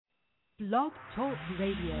Blog Talk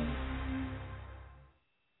Radio.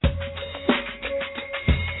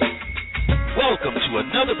 Welcome to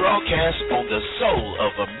another broadcast on the Soul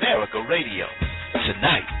of America Radio.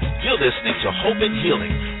 Tonight, you're listening to Hope and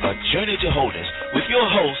Healing, a journey to wholeness with your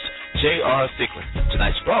host, J.R. Thicklin.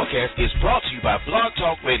 Tonight's broadcast is brought to you by Blog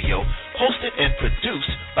Talk Radio, hosted and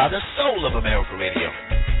produced by the Soul of America Radio.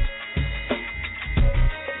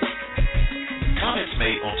 Comments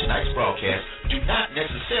made on tonight's broadcast do not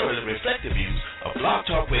necessarily reflect the views of Blog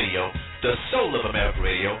Talk Radio, the Soul of America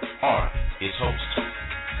Radio, or its host.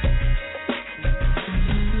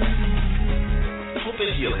 Hope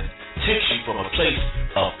and Healing takes you from a place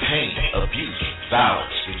of pain, abuse,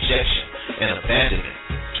 violence, rejection, and abandonment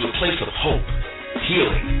to a place of hope,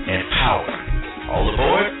 healing, and power. All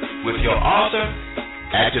aboard with your author,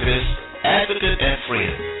 activist, advocate, and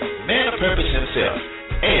friend, man of purpose himself,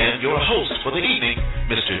 and your host for the evening,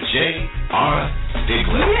 Mr. J.R.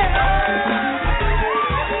 Thicklin. Yeah!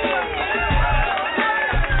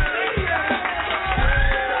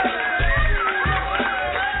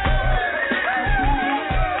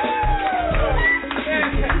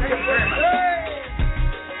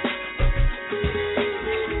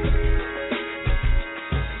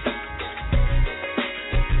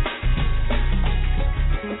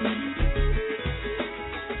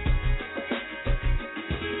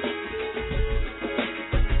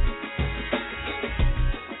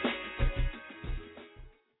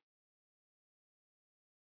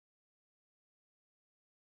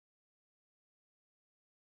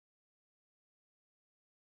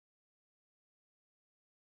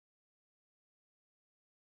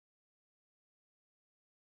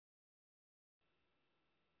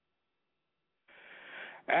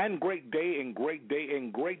 And great day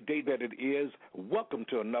that it is. Welcome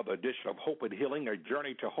to another edition of Hope and Healing, a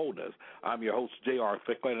journey to wholeness. I'm your host, J.R.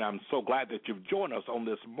 Thicklin, and I'm so glad that you've joined us on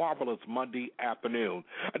this marvelous Monday afternoon.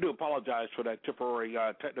 I do apologize for that temporary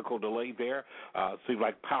technical delay there. Seems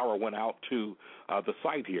like power went out to the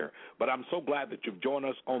site here. But I'm so glad that you've joined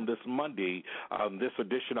us on this Monday, this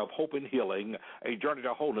edition of Hope and Healing, a journey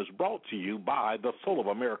to wholeness, brought to you by the Soul of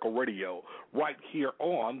America Radio, right here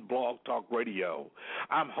on Blog Talk Radio.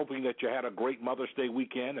 I'm hoping that you had a great Mother's Day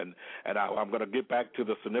weekend, and I'm going to get back to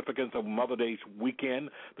the significance of Mother's Day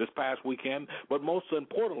weekend, this past weekend. But most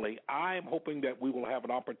importantly, I'm hoping that we will have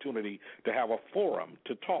an opportunity to have a forum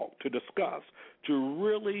to talk, to discuss, to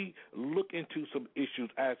really look into some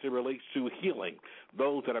issues as it relates to healing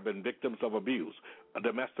those that have been victims of abuse,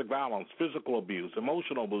 domestic violence, physical abuse,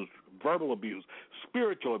 emotional abuse, verbal abuse,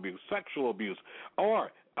 spiritual abuse, sexual abuse,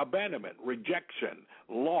 or abandonment, rejection,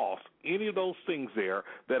 loss, any of those things there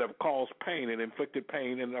that have caused pain and inflicted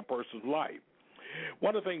pain in a person's life.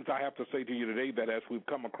 One of the things I have to say to you today, that as we've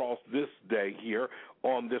come across this day here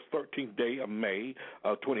on this 13th day of May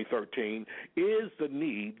of 2013, is the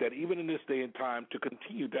need that even in this day and time to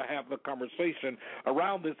continue to have the conversation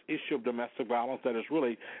around this issue of domestic violence that is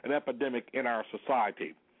really an epidemic in our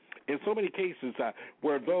society. In so many cases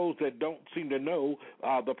where those that don't seem to know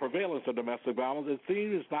the prevalence of domestic violence, it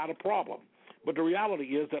seems it's not a problem. But the reality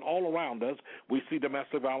is that all around us, we see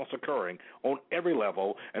domestic violence occurring on every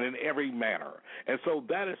level and in every manner. And so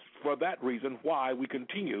that is for that reason why we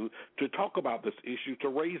continue to talk about this issue, to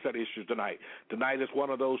raise that issue tonight. Tonight is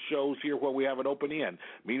one of those shows here where we have an open end,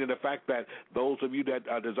 meaning the fact that those of you that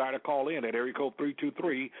desire to call in at area code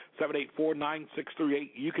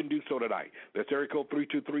 323-784-9638, you can do so tonight. That's area code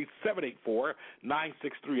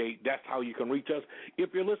 323-784-9638. That's how you can reach us.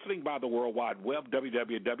 If you're listening by the World Wide Web,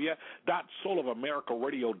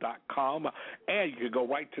 www.soulamericaradio.com, and you can go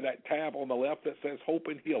right to that tab on the left that says Hope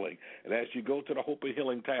and Healing. And as you go to the Hope and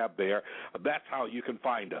Healing tab there, that's how you can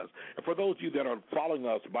find us. And for those of you that are following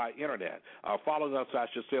us by internet, following us, I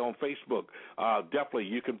should say, on Facebook, definitely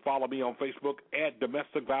you can follow me on Facebook at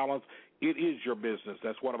Domestic Violence. It is your business.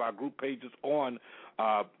 That's one of our group pages on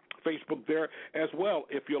Facebook there as well.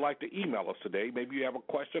 If you'd like to email us today, maybe you have a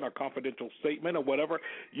question or confidential statement or whatever,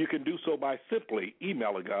 you can do so by simply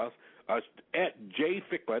emailing us at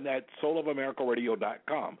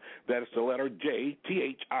jthicklin@soulamericaradio.com. That is the letter J,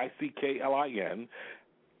 Thicklin,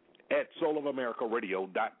 at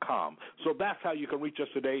soulamericaradio.com. So that's how you can reach us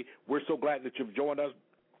today. We're so glad that you've joined us.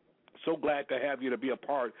 So glad to have you to be a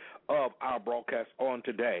part of our broadcast on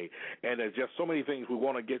today. And there's just so many things we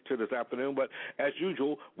want to get to this afternoon, but as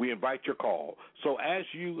usual, we invite your call. So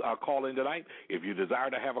as you call in tonight, if you desire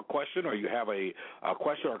to have a question or you have a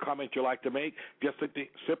question or comment you'd like to make, just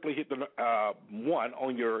simply hit the 1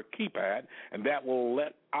 on your keypad, and that will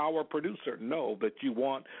let our producer know that you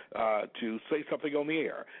want to say something on the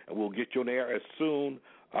air, and we'll get you on the air as soon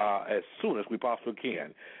as we possibly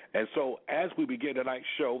can. And so as we begin tonight's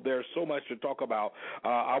show, there's so much to talk about.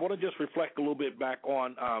 I want to just reflect a little bit back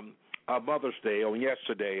on Mother's Day on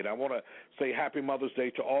yesterday, and I want to say Happy Mother's Day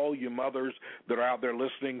to all you mothers that are out there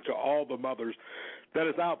listening, to all the mothers that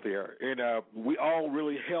is out there. And we all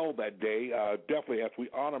really held that day, definitely, as we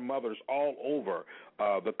honor mothers all over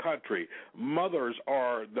the country. Mothers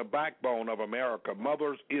are the backbone of America.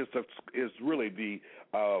 Mothers is really the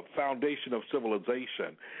foundation of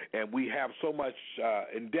civilization, and we have so much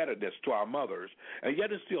indebtedness to our mothers. And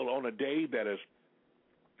yet it's still on a day that is,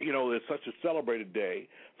 you know, it's such a celebrated day.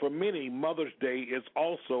 For many, Mother's Day is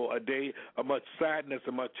also a day of much sadness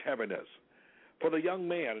and much heaviness. For the young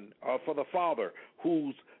man, for the father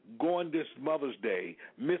who's going this Mother's Day,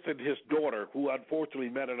 missing his daughter, who unfortunately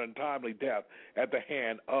met an untimely death at the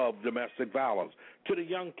hand of domestic violence. To the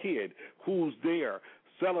young kid who's there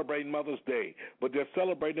celebrating Mother's Day, but they're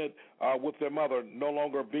celebrating it with their mother no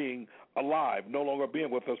longer being alive, no longer being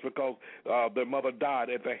with us because their mother died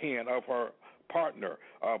at the hand of her partner,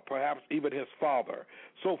 perhaps even his father.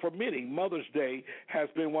 So for many, Mother's Day has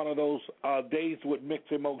been one of those days with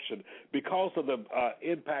mixed emotion because of the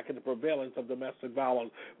impact and the prevalence of domestic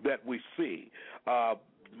violence that we see.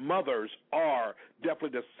 Mothers are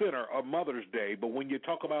definitely the center of Mother's Day, but when you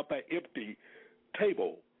talk about that empty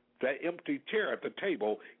table, that empty chair at the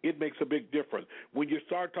table, it makes a big difference. When you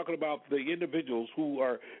start talking about the individuals who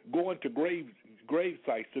are going to grave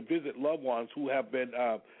sites to visit loved ones who have been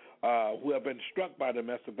struck by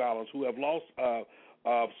domestic violence, who have lost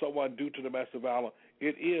someone due to domestic violence,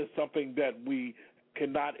 it is something that we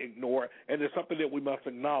cannot ignore, and it's something that we must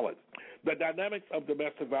acknowledge. The dynamics of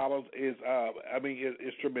domestic violence is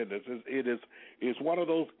tremendous. It is one of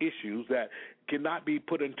those issues that cannot be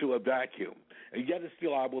put into a vacuum. And yet,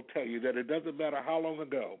 still, I will tell you that it doesn't matter how long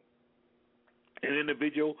ago an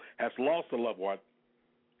individual has lost a loved one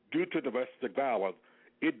due to domestic violence,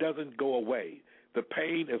 it doesn't go away. The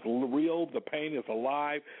pain is real, the pain is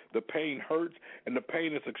alive, the pain hurts, and the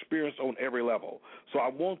pain is experienced on every level. So I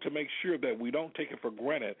want to make sure that we don't take it for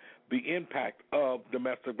granted the impact of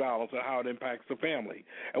domestic violence and how it impacts the family.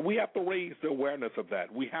 And we have to raise the awareness of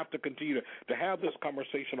that. We have to continue to have this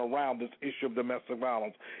conversation around this issue of domestic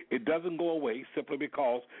violence. It doesn't go away simply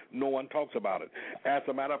because no one talks about it. As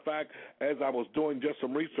a matter of fact, as I was doing just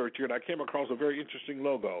some research here, and I came across a very interesting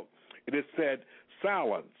logo. It said,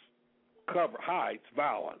 silence hides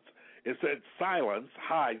violence. It said silence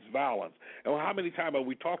hides violence. And how many times have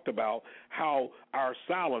we talked about how our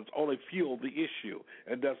silence only fueled the issue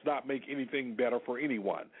and does not make anything better for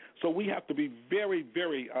anyone? So we have to be very,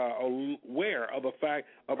 very aware of the fact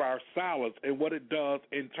of our silence and what it does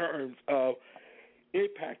in terms of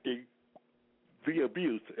impacting the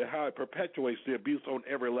abuse and how it perpetuates the abuse on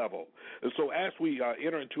every level. And so as we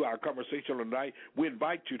enter into our conversation tonight, we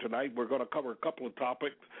invite you tonight. We're going to cover a couple of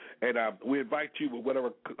topics, and we invite you with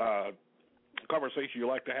whatever conversation you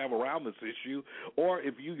like to have around this issue, or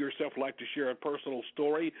if you yourself like to share a personal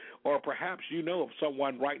story, or perhaps you know of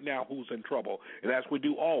someone right now who's in trouble. And as we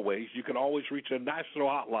do always, you can always reach the national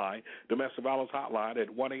hotline, domestic violence hotline, at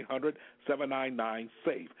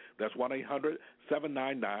 1-800-799-SAFE. That's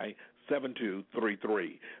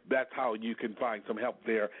 1-800-799-7233. That's how you can find some help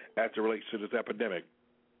there as it relates to this epidemic.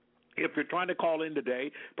 If you're trying to call in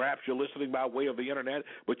today, perhaps you're listening by way of the Internet,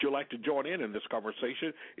 but you'd like to join in this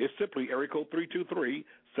conversation, it's simply area code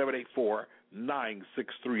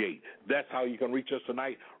 323-784-9638. That's how you can reach us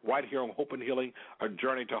tonight right here on Hope and Healing, A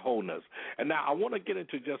Journey to Wholeness. And now I want to get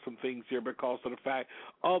into just some things here because of the fact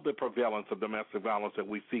of the prevalence of domestic violence that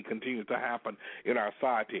we see continue to happen in our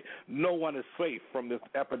society. No one is safe from this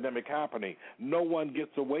epidemic happening. No one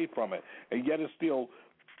gets away from it. And yet it's still,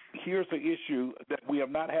 here's the issue that we have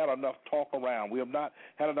not had enough talk around. We have not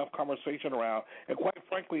had enough conversation around. And quite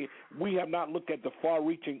frankly, we have not looked at the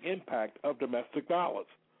far-reaching impact of domestic violence.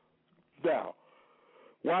 Now,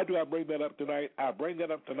 why do I bring that up tonight? I bring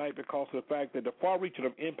that up tonight because of the fact that the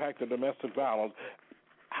far-reaching impact of domestic violence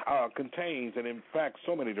contains and impacts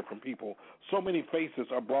so many different people. So many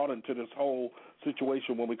faces are brought into this whole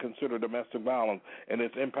situation when we consider domestic violence and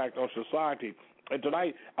its impact on society. And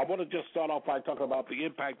tonight, I want to just start off by talking about the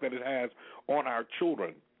impact that it has on our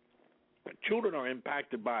children. Children are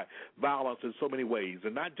impacted by violence in so many ways,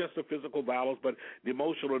 and not just the physical violence, but the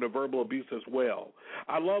emotional and the verbal abuse as well.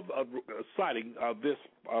 I love citing this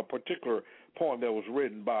particular poem that was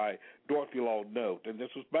written by Dorothy Law Note, and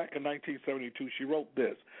this was back in 1972. She wrote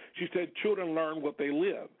this. She said, children learn what they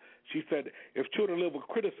live. She said, if children live with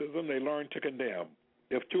criticism, they learn to condemn.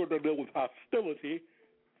 If children live with hostility,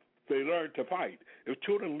 they learn to fight. If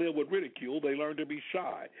children live with ridicule, they learn to be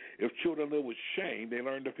shy. If children live with shame, they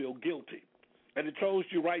learn to feel guilty. And it shows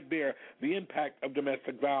you right there the impact of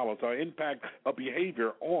domestic violence or impact of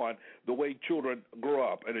behavior on the way children grow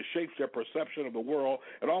up. And it shapes their perception of the world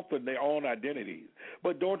and often their own identities.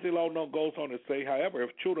 But Dorothy Lono goes on to say, however,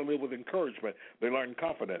 if children live with encouragement, they learn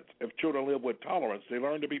confidence. If children live with tolerance, they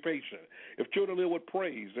learn to be patient. If children live with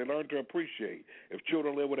praise, they learn to appreciate. If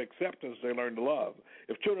children live with acceptance, they learn to love.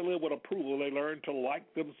 If children live with approval, they learn to like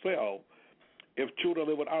themselves. If children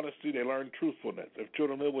live with honesty, they learn truthfulness. If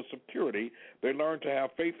children live with security, they learn to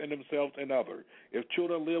have faith in themselves and others. If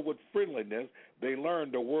children live with friendliness, they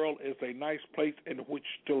learn the world is a nice place in which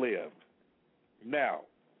to live. Now,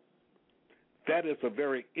 that is a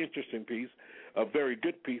very interesting piece, a very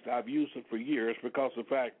good piece. I've used it for years because of the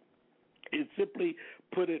fact it simply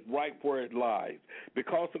put it right where it lies.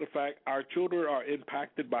 Because of the fact our children are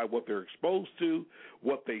impacted by what they're exposed to,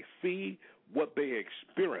 what they see, what they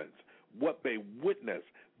experience, what they witness.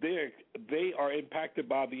 They are impacted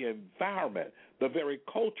by the environment. The very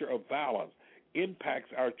culture of violence impacts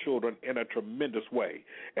our children in a tremendous way.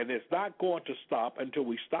 And it's not going to stop until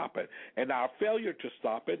we stop it. And our failure to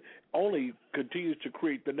stop it only continues to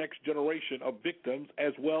create the next generation of victims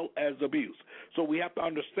as well as abuse. So we have to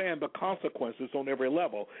understand the consequences on every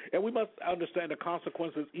level. And we must understand the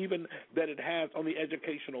consequences even that it has on the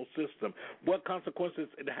educational system, what consequences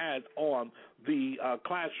it has on the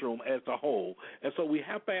classroom as a whole. And so we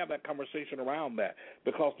have to have that conversation around that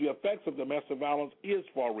because the effects of domestic violence is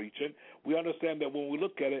far-reaching. We understand that when we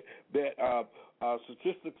look at it, that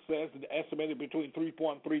statistics says an estimated between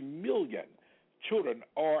 3.3 million children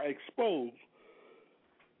are exposed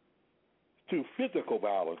to physical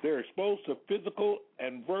violence. They're exposed to physical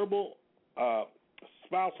and verbal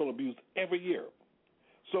spousal abuse every year.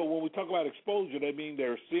 So when we talk about exposure, that means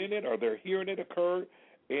they're seeing it or they're hearing it occur,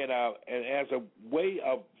 and as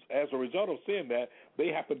a result of seeing that, they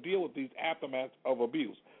have to deal with these aftermaths of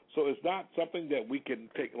abuse. So it's not something that we can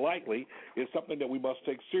take lightly. It's something that we must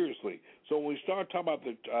take seriously. So when we start talking about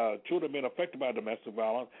the children being affected by domestic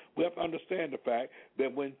violence, we have to understand the fact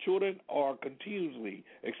that when children are continuously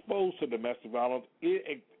exposed to domestic violence,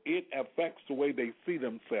 it affects the way they see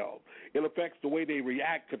themselves. It affects the way they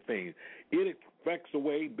react to things. It affects the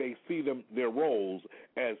way they see their roles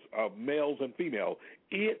as males and females.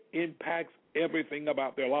 It impacts everything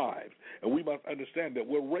about their lives. And we must understand that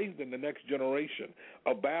we're raising the next generation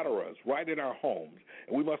of batterers right in our homes,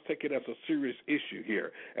 and we must take it as a serious issue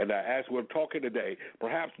here. And as we're talking today,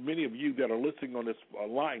 perhaps many of you that are listening on this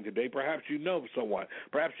line today, perhaps you know someone,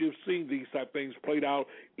 perhaps you've seen these type of things played out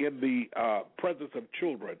in the presence of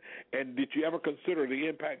children. And did you ever consider the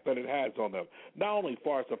impact that it has on them? Not only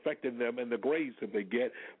far as affecting them in the grades that they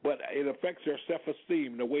get, but it affects their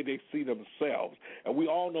self-esteem, the way they see themselves. And we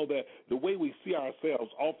all know that the way we see ourselves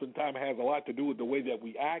oftentimes has a lot to do with the way that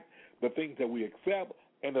we act, the things that we accept,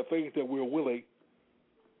 and the things that we're willing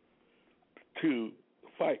to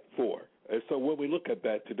fight for. And so when we look at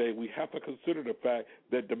that today, we have to consider the fact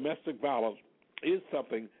that domestic violence is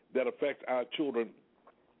something that affects our children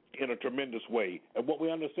in a tremendous way. And what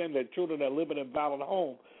we understand that children that live in a violent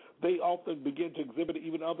home, they often begin to exhibit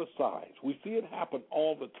even other sides. We see it happen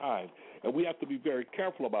all the time, and we have to be very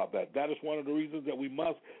careful about that. That is one of the reasons that we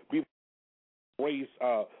must be raise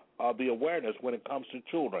the awareness when it comes to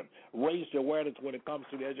children, raise the awareness when it comes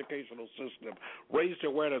to the educational system, raise the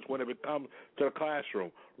awareness when it comes to the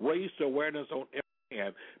classroom, raise the awareness on every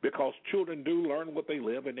hand, because children do learn what they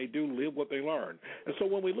live and they do live what they learn. And so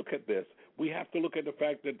when we look at this, we have to look at the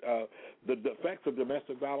fact that the effects of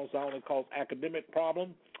domestic violence not only cause academic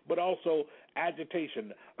problems, but also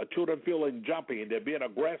agitation, children feeling jumpy and they're being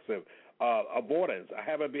aggressive, avoidance,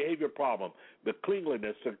 having a behavior problem, the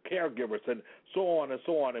cleanliness of caregivers, and so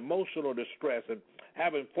on, emotional distress, and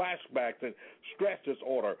having flashbacks and stress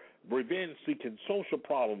disorder, revenge-seeking, social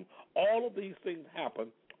problems. All of these things happen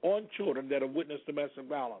on children that have witnessed domestic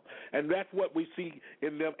violence. And that's what we see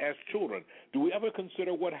in them as children. Do we ever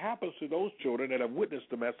consider what happens to those children that have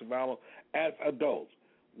witnessed domestic violence as adults?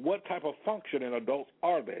 What type of functioning adults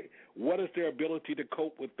are they? What is their ability to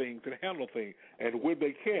cope with things and handle things? And when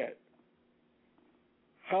they can't,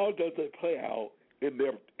 how does it play out in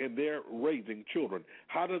their raising children?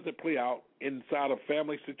 How does it play out inside a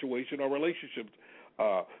family situation or relationships?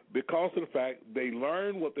 Because of the fact they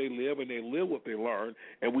learn what they live and they live what they learn,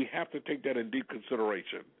 and we have to take that in deep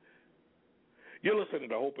consideration. You're listening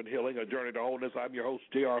to Hope and Healing, A Journey to Wholeness. I'm your host,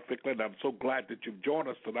 J.R. Thicklin. I'm so glad that you've joined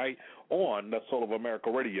us tonight on the Soul of America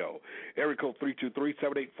Radio. Area code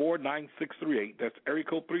 323-784-9638. That's area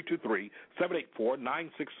code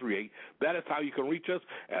 323-784-9638. That is how you can reach us,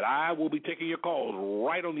 and I will be taking your calls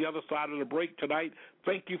right on the other side of the break tonight.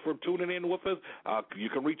 Thank you for tuning in with us. You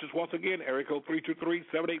can reach us once again, area code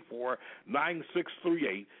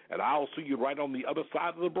 323-784-9638, and I'll see you right on the other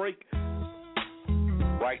side of the break,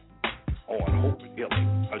 right on Hope and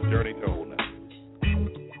Healing, A Journey to Wholeness.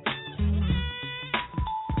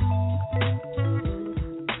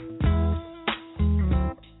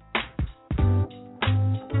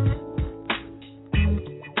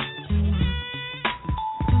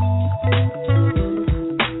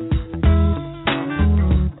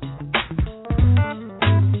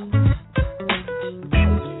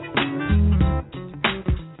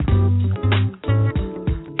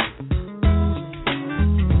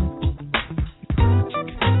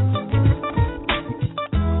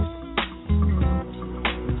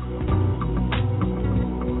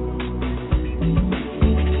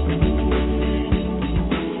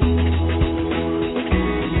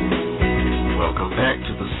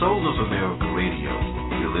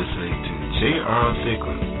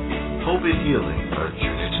 Thicklin, Hope and Healing, A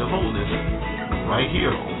Journey to Wholeness, right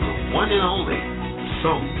here on the one and only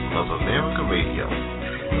Soul of America Radio.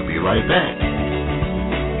 We'll be right back.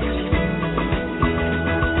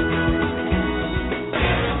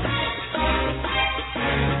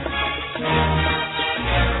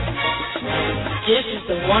 This is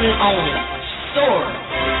the one and only Soul.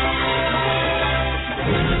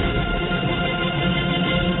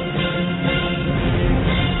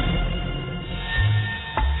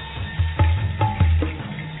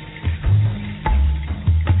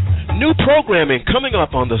 New programming coming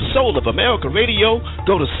up on the Soul of America Radio.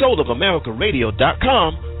 Go to soulamericaradio.com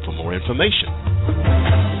for more information.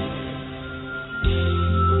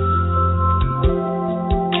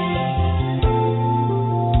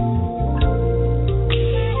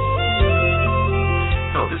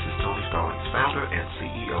 Hello, this is Tony Stallings, founder and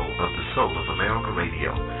CEO of the Soul of America Radio.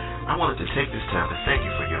 I wanted to take this time to thank you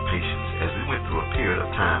for your patience as we went through a period of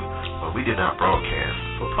time where we did not broadcast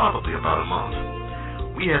for probably about a month.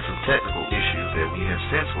 We had some technical issues that we have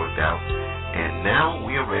since worked out, and now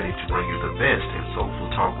we are ready to bring you the best in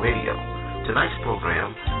soulful talk radio. Tonight's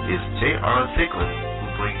program is J.R. Thicklin, who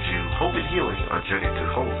brings you Hope and Healing, A Journey to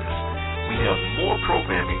Wholeness. We have more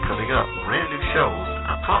programming coming up, brand new shows,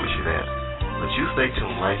 I promise you that. But you stay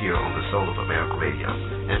tuned right here on the Soul of America Radio.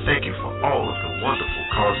 And thank you for all of the wonderful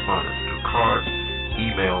correspondence through cards,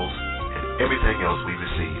 emails, and everything else we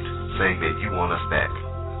received saying that you want us back.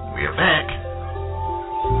 We are back.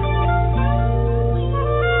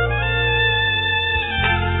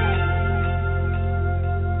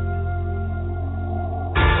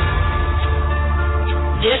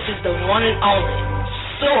 This is the one and only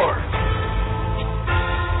Soar.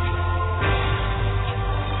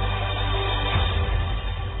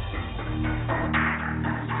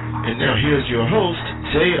 And now here's your host,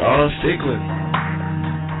 J.R. Thicklin.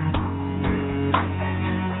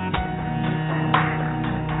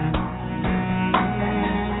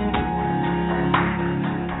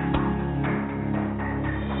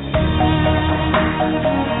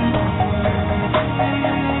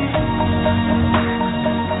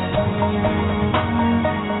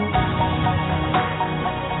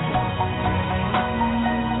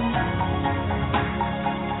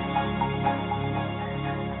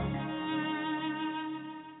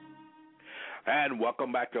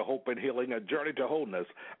 Welcome back to Hope and Healing, A Journey to Wholeness.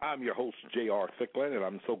 I'm your host, J.R. Thicklin, and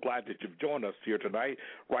I'm so glad that you've joined us here tonight,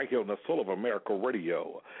 right here on the Soul of America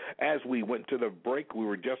Radio. As we went to the break, we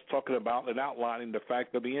were just talking about and outlining the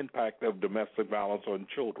fact of the impact of domestic violence on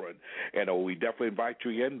children. And we definitely invite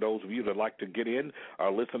you in. Those of you that like to get in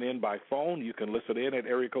or listen in by phone, you can listen in at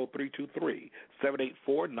area code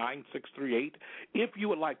 323-784-9638. If you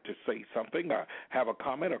would like to say something or have a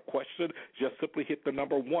comment or question, just simply hit the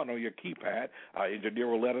number 1 on your keypad. Engineer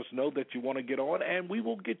will let us know that you want to get on, and we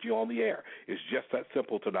will get you on the air. It's just that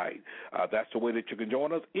simple tonight. That's the way that you can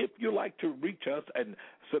join us. If you like to reach us and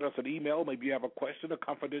send us an email, maybe you have a question, a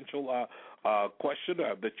confidential question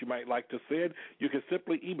that you might like to send, you can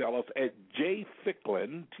simply email us at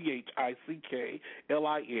jthicklin,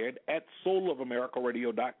 Thicklin, at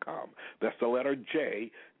soulamericaradio.com. That's the letter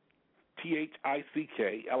J,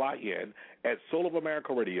 Thicklin, at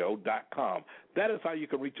soulamericaradio.com. That is how you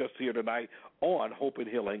can reach us here tonight on Hope and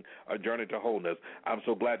Healing, A Journey to Wholeness. I'm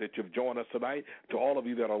so glad that you've joined us tonight. To all of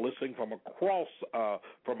you that are listening from across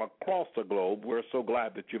the globe, we're so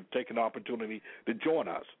glad that you've taken the opportunity to join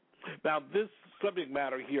us. Now, this subject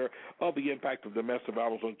matter here of the impact of domestic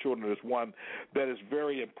violence on children is one that is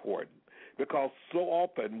very important, because so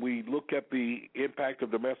often we look at the impact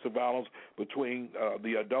of domestic violence between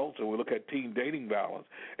the adults, and we look at teen dating violence.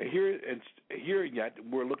 And here yet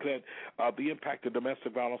we're looking at the impact of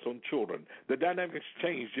domestic violence on children. The dynamics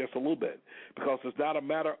change just a little bit, because it's not a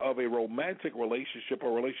matter of a romantic relationship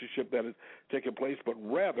or relationship that is taking place, but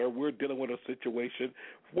rather we're dealing with a situation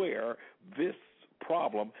where this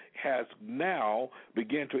problem has now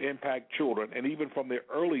begun to impact children, and even from the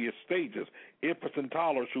earliest stages, infants and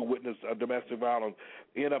toddlers who witness domestic violence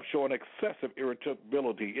end up showing excessive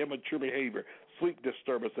irritability, immature behavior, sleep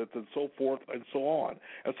disturbances, and so forth and so on.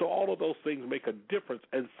 And so all of those things make a difference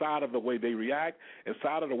inside of the way they react,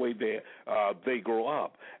 inside of the way they grow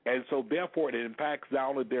up. And so therefore it impacts not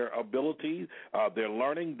only their ability, their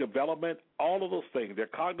learning, development, all of those things. Their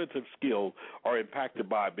cognitive skills are impacted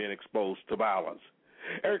by being exposed to violence.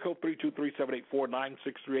 Area code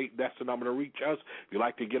 323-784-9638. That's the number to reach us. If you'd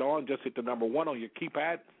like to get on, just hit the number 1 on your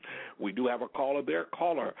keypad. We do have a caller there.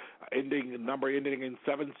 Caller, number ending in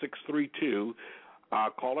 7632.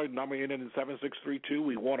 Caller, number ending in 7632.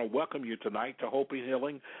 We want to welcome you tonight to Hope and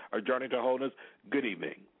Healing, our journey to wholeness. Good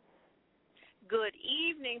evening. Good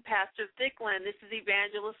evening, Pastor Thicklin. This is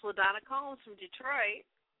Evangelist LaDonna Combs from Detroit.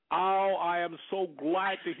 Oh, I am so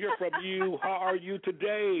glad to hear from you. How are you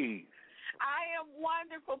today? I am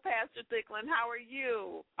wonderful, Pastor Thicklin. How are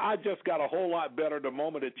you? I just got a whole lot better the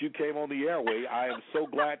moment that you came on the airway. I am so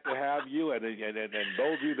glad to have you, and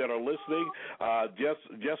those of you that are listening,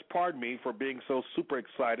 just pardon me for being so super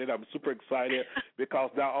excited. I'm super excited because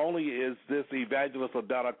not only is this Evangelist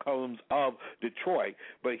LaDonna Combs of Detroit,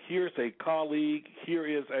 but here's a colleague,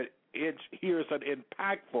 here's an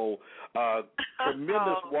impactful,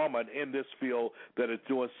 tremendous woman in this field that is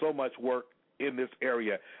doing so much work in this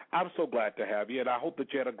area. I'm so glad to have you, and I hope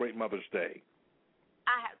that you had a great Mother's Day.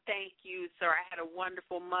 Thank you, sir. I had a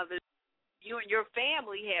wonderful Mother's Day. You and your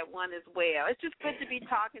family had one as well. It's just good to be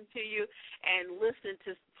talking to you and listening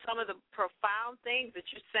to some of the profound things that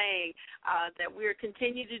you're saying that we're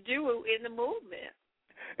continuing to do in the movement.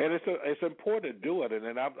 And it's important to do it,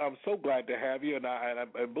 and I'm so glad to have you.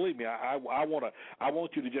 And believe me, I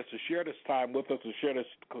want you to just to share this time with us, and share this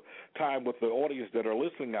time with the audience that are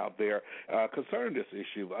listening out there concerning this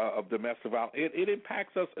issue of domestic violence. It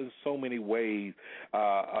impacts us in so many ways,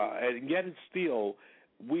 and yet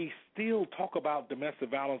we still talk about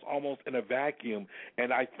domestic violence almost in a vacuum.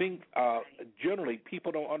 And I think generally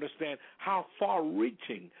people don't understand how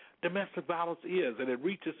far-reaching domestic violence is, and it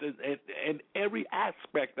reaches in every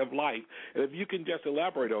aspect of life. And if you can just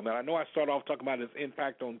elaborate on that. I know I started off talking about its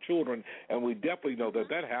impact on children, and we definitely know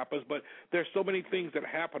that happens, but there's so many things that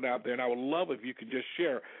happen out there, and I would love if you could just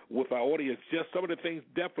share with our audience just some of the things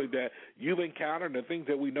definitely that you've encountered and the things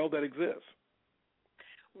that we know that exist.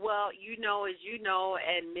 Well, as you know,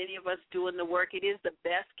 and many of us doing the work, it is the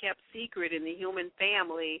best kept secret in the human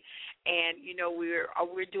family. And,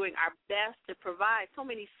 we're doing our best to provide so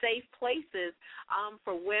many safe places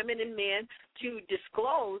for women and men to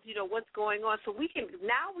disclose, what's going on. So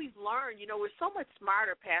now we've learned, we're so much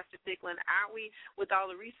smarter, Pastor Thicklin, aren't we, with all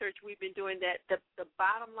the research we've been doing, that the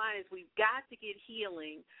bottom line is we've got to get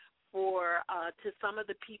healing to some of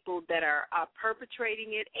the people that are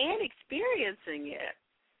perpetrating it and experiencing it.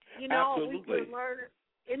 Absolutely. We learn,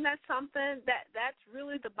 isn't that something that's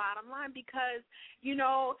really the bottom line? Because,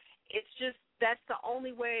 it's just that's the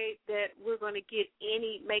only way that we're going to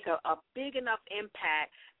make a big enough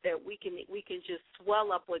impact that we can just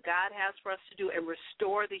swell up what God has for us to do and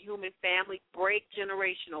restore the human family, break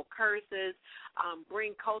generational curses,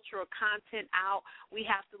 bring cultural content out. We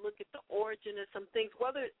have to look at the origin of some things,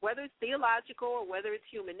 whether it's theological or whether it's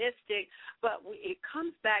humanistic, but it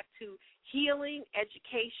comes back to healing,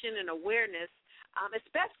 education, and awareness,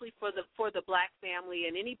 especially for the black family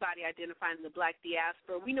and anybody identifying the black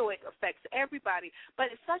diaspora. We know it affects everybody, but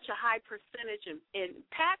it's such a high percentage and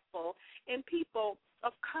impactful in people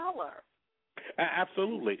of color.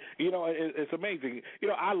 Absolutely. It's amazing.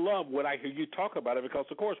 I love when I hear you talk about it, because,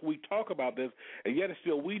 of course, we talk about this, and yet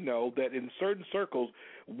still we know that in certain circles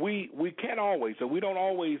we can't always, and we're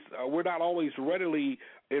not always readily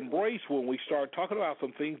embraced when we start talking about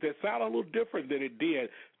some things that sound a little different than it did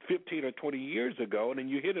 15 or 20 years ago, and then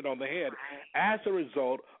you hit it on the head. As a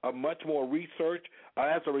result of much more research,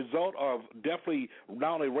 as a result of definitely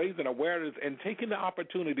not only raising awareness and taking the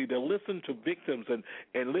opportunity to listen to victims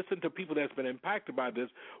and listen to people that's been impacted by this,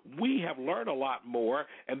 we have learned a lot more,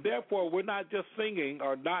 and therefore we're not just singing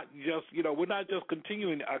or not just, we're not just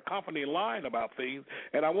continuing a company line about things.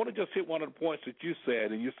 And I want to just hit one of the points that you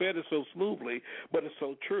said, and you said it so smoothly, but it's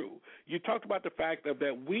so true. You talked about the fact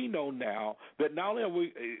that we know now that not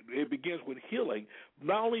only it begins with healing,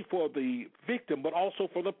 not only for the victim, but also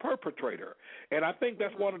for the perpetrator. And I think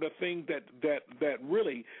that's one of the things that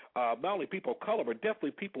really, not only people of color, but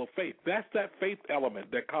definitely people of faith, that's that faith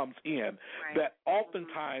element that comes in that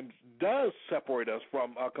oftentimes does separate us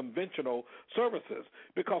from conventional services,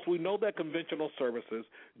 because we know that conventional services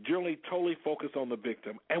generally totally focus on the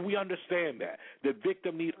victim, and we understand that. The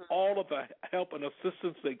victim needs all of the help and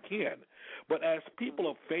assistance they can. But as people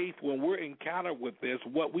of faith, when we're encountered with this,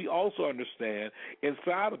 what we also understand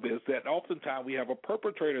inside of this, that oftentimes we have a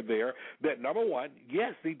perpetrator there that, number one,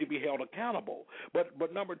 yes, need to be held accountable.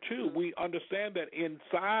 But number two, we understand that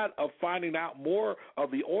inside of finding out more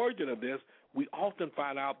of the origin of this, we often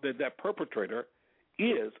find out that that perpetrator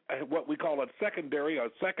is what we call a secondary or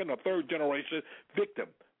second or third generation victim.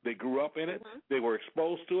 They grew up in it. They were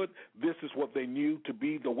exposed to it. This is what they knew to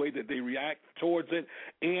be the way that they react towards it.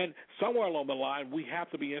 And somewhere along the line, we have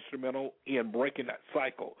to be instrumental in breaking that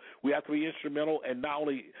cycle. We have to be instrumental in not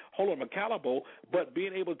only holding them accountable, but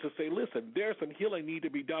being able to say, listen, there's some healing need to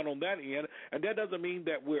be done on that end. And that doesn't mean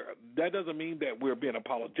that we're being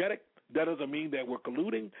apologetic. That doesn't mean that we're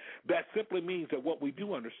colluding. That simply means that what we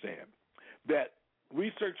do understand, that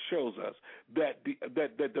research shows us that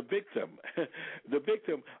the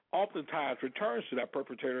victim oftentimes returns to that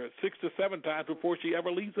perpetrator 6 to 7 times before she ever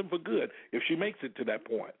leaves them for good, if she makes it to that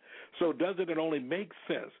point. So doesn't it only make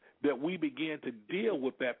sense that we begin to deal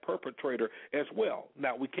with that perpetrator as well?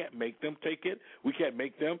 Now, we can't make them take it. We can't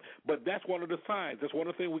make them, but that's one of the signs. That's one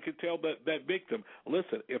of the things we can tell that victim,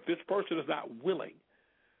 listen, if this person is not willing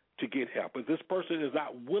to get help, if this person is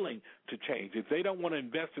not willing to change, if they don't want to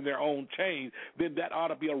invest in their own change, then that ought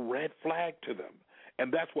to be a red flag to them.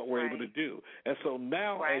 And that's what we're able to do. And so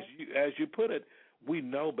now, as you put it, we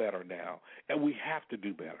know better now, and we have to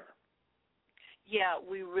do better. Yeah,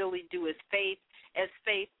 we really do as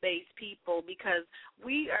faith-based people, because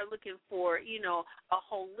we are looking for, a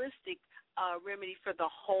holistic remedy for the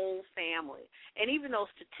whole family. And even though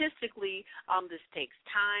statistically this takes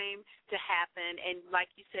time to happen, and like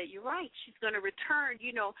you said, you're right, she's going to return, 6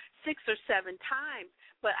 or 7 times.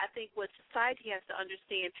 But I think what society has to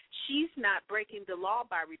understand, she's not breaking the law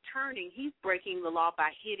by returning. He's breaking the law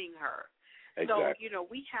by hitting her. Exactly. So,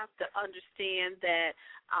 we have to understand that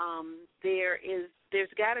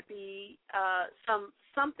there's got to be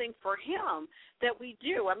something for him that we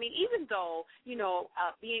do. I mean, even though,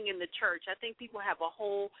 being in the church, I think people have a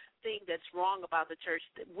whole thing that's wrong about the church.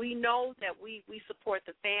 We know that we support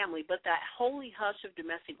the family, but that holy hush of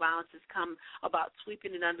domestic violence has come about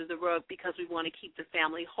sweeping it under the rug because we want to keep the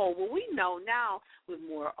family whole. Well, we know now with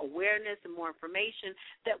more awareness and more information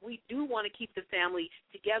that we do want to keep the family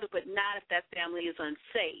together, but not if that family is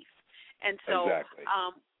unsafe. And so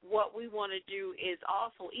what we want to do is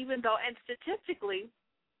also, even though, and statistically,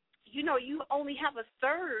 you only have a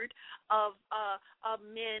third of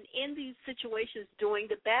men in these situations doing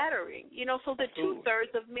the battering. So the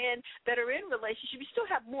 2/3 of men that are in relationship, you still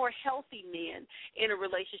have more healthy men in a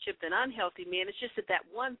relationship than unhealthy men. It's just that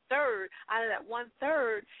 1/3 out of that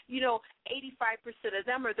 1/3, 85% of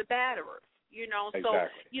them are the batterers.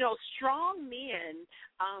 So strong men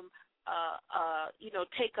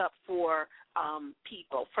take up for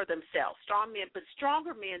people, for themselves. Strong men, but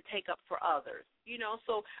stronger men take up for others.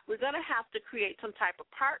 So we're going to have to create some type of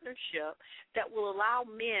partnership that will allow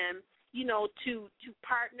men, to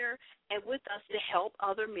partner and with us to help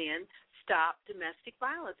other men stop domestic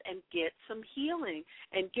violence and get some healing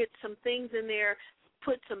and get some things in there,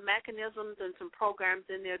 put some mechanisms and some programs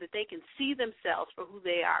in there that they can see themselves for who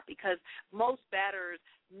they are, because most batterers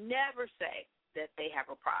never say that they have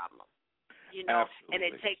a problem. Absolutely. And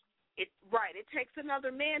it takes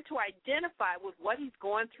another man to identify with what he's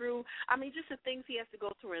going through. I mean, just the things he has to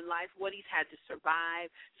go through in life, what he's had to survive.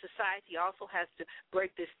 Society also has to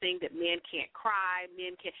break this thing that men can't cry.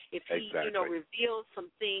 Men can't. If he, reveals some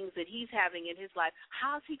things that he's having in his life,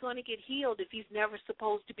 how's he going to get healed if he's never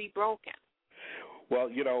supposed to be broken? Well,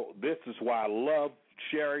 this is why I love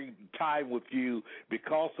sharing time with you,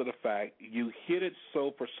 because of the fact you hit it so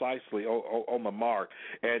precisely on the mark.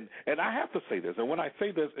 And I have to say this, and when I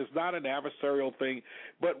say this, it's not an adversarial thing,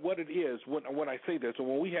 but what it is, when I say this, and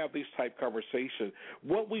when we have these type conversations,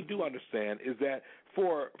 what we do understand is that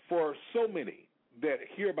for so many that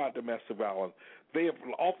hear about domestic violence, they have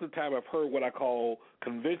oftentimes have heard what I call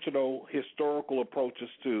conventional historical approaches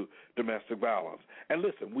to domestic violence. And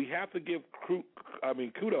listen, we have to give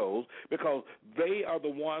kudos because they are the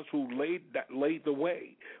ones who laid the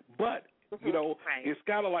way. But you know, right. It's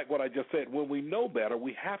kind of like what I just said. When we know better,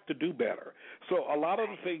 we have to do better. So a lot of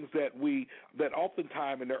the things that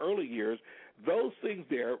oftentimes in the early years, those things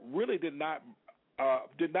there really did not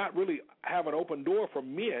really have an open door for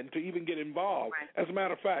men to even get involved. Right. As a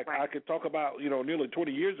matter of fact, right. I could talk about, nearly 20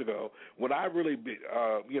 years ago when I really,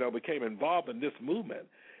 became involved in this movement.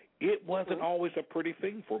 It wasn't always a pretty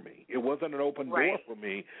thing for me. It wasn't an open door for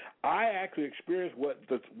me. I actually experienced what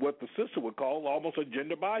the sister would call almost a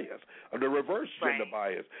gender bias, or the reverse gender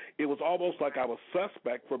bias. It was almost like I was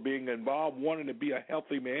suspect for being involved, wanting to be a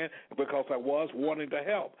healthy man because I was wanting to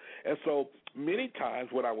help. And so many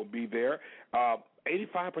times when I would be there,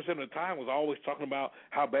 85% of the time was always talking about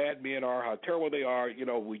how bad men are, how terrible they are.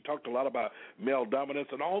 We talked a lot about male dominance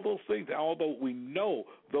and all those things. Although we know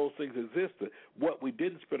those things existed, what we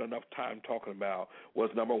didn't spend enough time talking about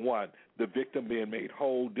was, number one, the victim being made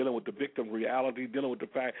whole, dealing with the victim reality, dealing with the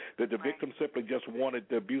fact that the victim simply just wanted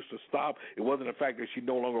the abuse to stop. It wasn't the fact that she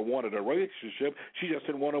no longer wanted a relationship. She just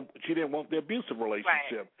didn't want the abusive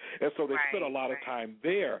relationship. And so they spent a lot of time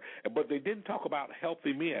there. But they didn't talk about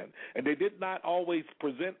healthy men. And they did not always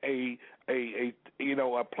present a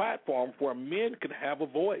platform where men could have a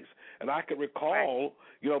voice. And I can recall,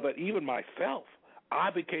 that even myself, I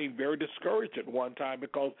became very discouraged at one time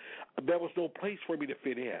because there was no place for me to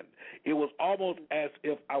fit in. It was almost as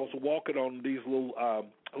if I was walking on these little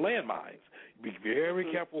landmines. Be very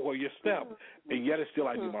careful where you step, and yet still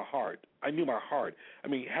I knew my heart. I knew my heart. I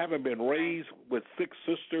mean, having been raised with 6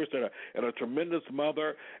 sisters and a tremendous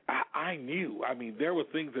mother, I knew. I mean, there were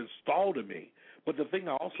things installed in me. But the thing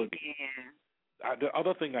I also knew, the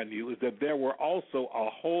other thing I knew is that there were also a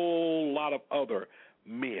whole lot of other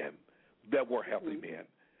men that were healthy men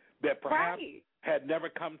that perhaps had never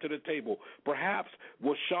come to the table, perhaps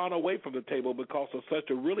was shun away from the table because of such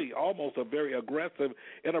a really almost a very aggressive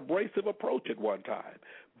and abrasive approach at one time.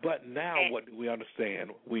 But now what do we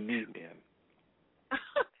understand? We need men.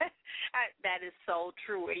 That is so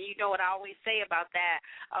true. And you know what I always say about that,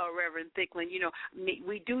 Reverend Thicklin,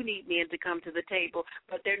 we do need men to come to the table,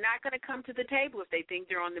 but they're not going to come to the table if they think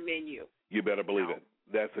they're on the menu. You better believe it.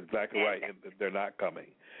 That's exactly right. They're not coming.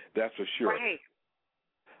 That's for sure. Right.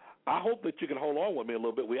 I hope that you can hold on with me a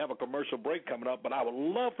little bit. We have a commercial break coming up, but I would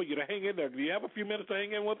love for you to hang in there. Do you have a few minutes to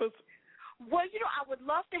hang in with us? Well, I would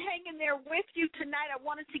love to hang in there with you tonight. I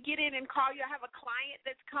wanted to get in and call you. I have a client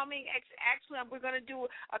that's coming. Actually, we're going to do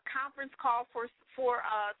a conference call for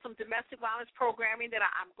some domestic violence programming that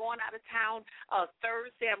I'm going out of town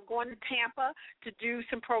Thursday. I'm going to Tampa to do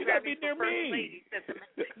some programming for First Ladies.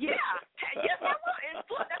 Yes, I will. And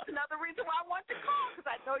that's another reason why I wanted to call, because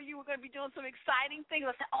I know you were going to be doing some exciting things.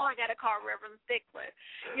 I said, I got to call Reverend Thicklin,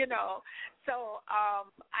 So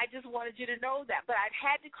I just wanted you to know that. But I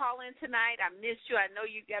had to call in tonight. I missed you. I know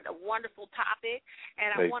you got a wonderful topic,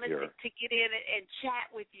 and I wanted to get in and chat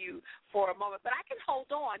with you for a moment. But I can hold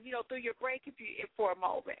on, through your break for a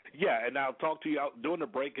moment. Yeah, and I'll talk to you out during the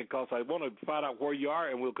break because I want to find out where you are,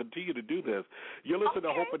 and we'll continue to do this. You're listening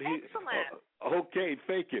to Hope and Healing. Okay,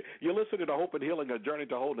 thank you. You're listening to Hope and Healing, A Journey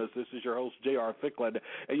to Wholeness. This is your host, J.R. Thicklin,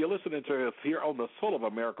 and you're listening to us here on the Soul of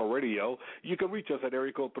America Radio. You can reach us at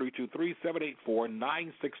area code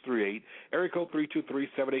 323-784-9638, area code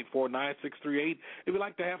 323-784-9638. If you'd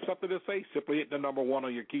like to have something to say, simply hit the number 1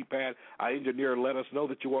 on your keypad. Our engineer let us know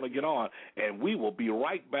that you want to get on, and we will be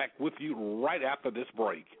right back with you right after this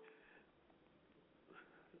break.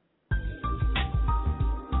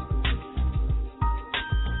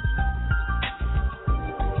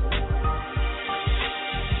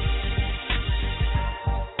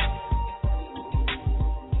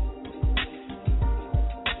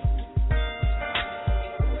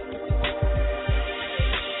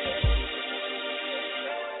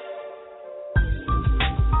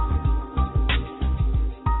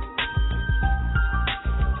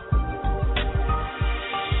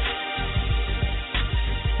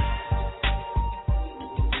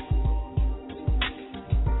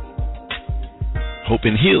 Hope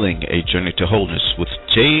and Healing, A Journey to Wholeness with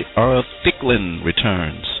J.R. Thicklin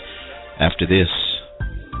returns after this.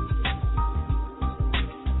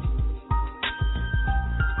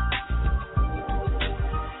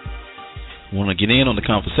 Want to get in on the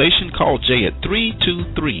conversation? Call Jay at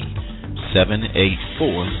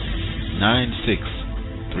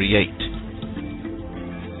 323-784-9638.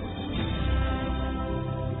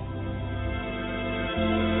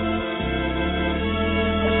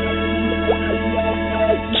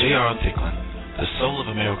 J.R. Thicklin, the Soul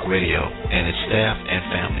of America Radio, and its staff and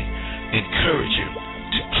family encourage you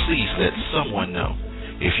to please let someone know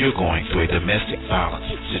if you're going through a domestic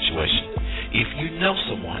violence situation. If you know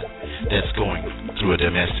someone that's going through a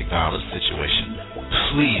domestic violence situation,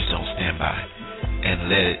 please don't stand by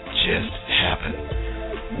and let it just happen.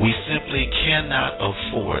 We simply cannot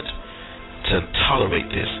afford to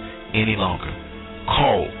tolerate this any longer.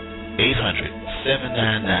 Call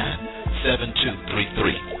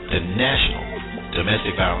 800-799-7233, the National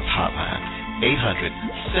Domestic Violence Hotline,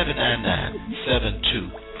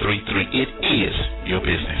 800-799-7233. It is your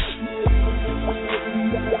business.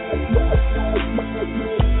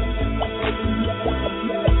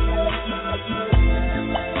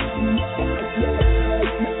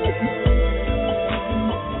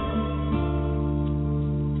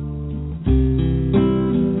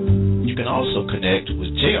 You can also connect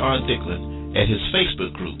with J.R. Thicklin at his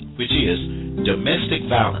Facebook group, which is Domestic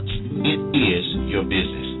Violence. It is your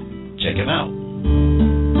business. Check him out.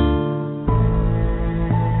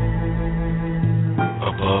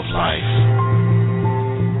 Above life,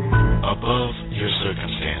 above your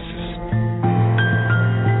circumstances,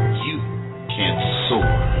 you can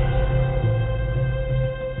soar.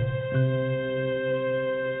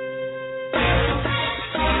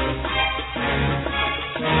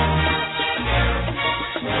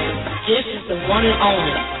 This is the one and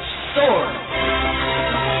only Soar.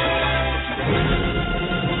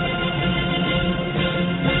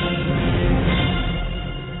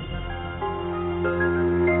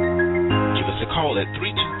 Call at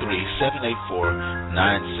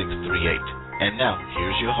 323-784-9638. And now,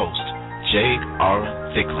 here's your host,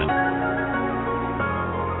 J.R. Thicklin.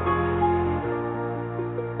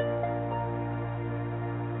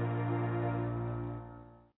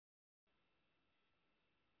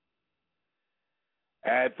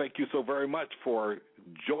 And thank you so very much for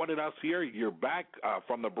joining us here. You're back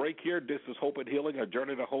from the break here. This is Hope and Healing, A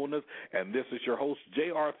Journey to Wholeness, and this is your host,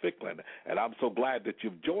 J.R. Thicklin. And I'm so glad that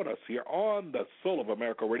you've joined us here on the Soul of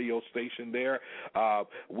America radio station there.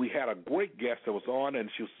 We had a great guest that was on, and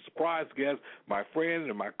she was a surprise guest, my friend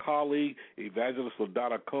and my colleague, Evangelist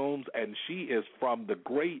LaDonna Combs, and she is from the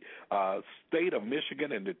great state of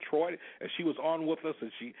Michigan in Detroit, and she was on with us,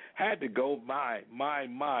 and she had to go, my.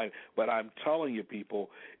 But I'm telling you, people,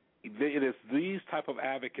 it is these type of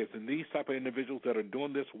advocates and these type of individuals that are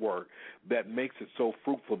doing this work that makes it so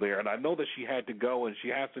fruitful there. And I know that she had to go, and she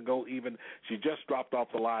has to go even. She just dropped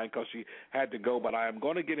off the line because she had to go, but I am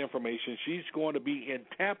going to get information. She's going to be in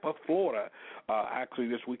Tampa, Florida, actually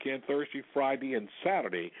this weekend, Thursday, Friday, and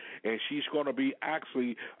Saturday, and she's going to be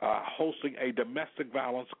actually hosting a domestic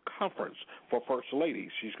violence conference for First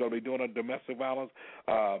Ladies. She's going to be doing a domestic violence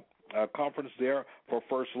conference there for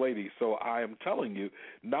First Lady. So I am telling you,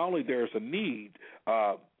 not only there's a need,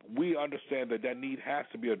 we understand that need has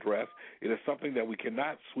to be addressed. It is something that we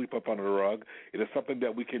cannot sweep up under the rug. It is something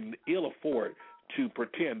that we can ill afford to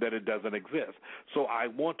pretend that it doesn't exist. So I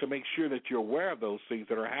want to make sure that you're aware of those things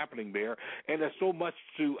that are happening there, and there's so much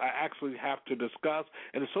to actually have to discuss,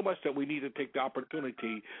 and there's so much that we need to take the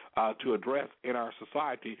opportunity to address in our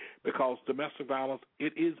society, because domestic violence,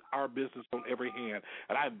 it is our business on every hand.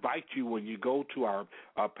 And I invite you, when you go to our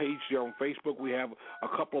page there on Facebook, we have a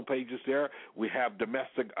couple of pages there. We have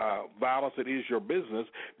domestic violence, it is your business.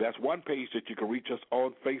 That's one page that you can reach us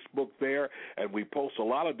on Facebook there, and we post a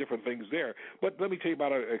lot of different things there. But let me tell you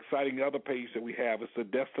about an exciting other page that we have. It's the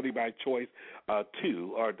Destiny by Choice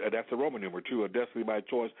 2, or that's the Roman number 2, a Destiny by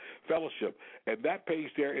Choice Fellowship. And that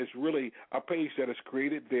page there is really a page that is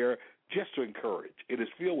created there just to encourage. It is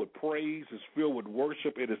filled with praise. It's filled with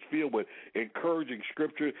worship. It is filled with encouraging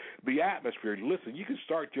scripture. The atmosphere. Listen, you can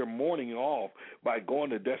start your morning off by going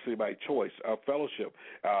to Destiny by Choice Fellowship,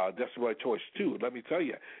 Destiny by Choice 2. Let me tell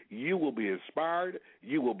you, you will be inspired.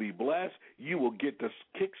 You will be blessed. You will get the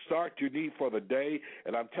kickstart you need for the day.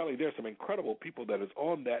 And I'm telling you, there's some incredible people that is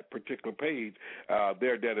on that particular page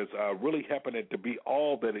there that is really helping it to be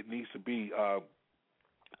all that it needs to be.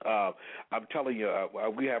 I'm telling you,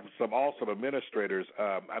 we have some awesome administrators.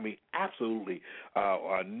 Absolutely.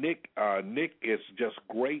 Nick is just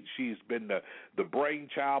great. She's been the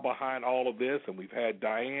brainchild behind all of this, and we've had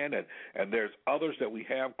Diane, and there's others that we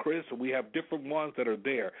have, Chris, and we have different ones that are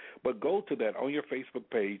there. But go to that on your Facebook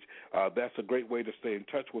page. That's a great way to stay in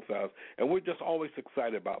touch with us, and we're just always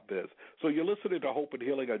excited about this. So you're listening to Hope and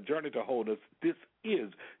Healing, A Journey to Wholeness. This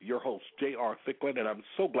is your host, J.R. Thicklin, and I'm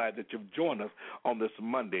so glad that you've joined us on this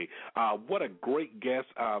Monday. What a great guest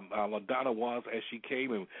LaDonna was as she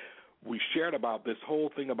came, and we shared about this whole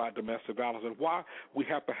thing about domestic violence and why we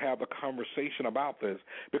have to have a conversation about this,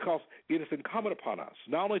 because it is incumbent upon us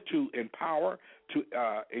not only to empower, to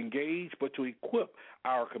engage, but to equip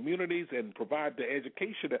our communities and provide the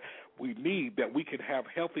education that we need, that we can have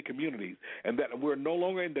healthy communities, and that we're no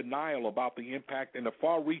longer in denial about the impact and the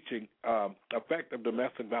far-reaching effect of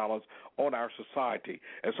domestic violence on our society.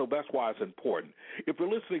 And so that's why it's important. If you're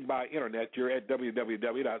listening by internet, you're at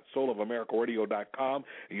www.soulamericaradio.com,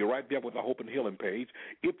 and you're right there with the Hope and Healing page.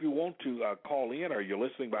 If you want to call in, or you're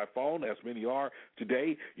listening by phone, as many are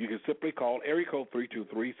today, you can simply call area code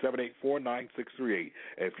 323-784-9638.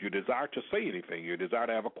 If you desire to say anything, you desire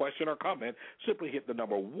to have a question or comment, simply hit the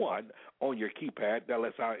number 1 on your keypad. That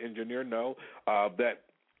lets our engineer know that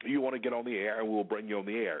you want to get on the air, and we'll bring you on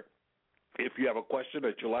the air. If you have a question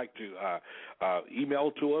that you'd like to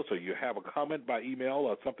email to us, or you have a comment by email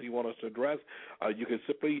or something you want us to address, you can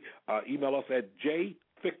simply email us at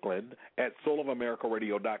Thicklin at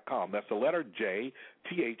soulamericaradio.com. That's the letter J,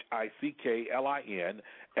 Thicklin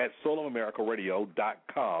at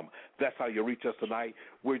soulamericaradio.com. That's how you reach us tonight.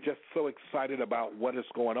 We're just so excited about what is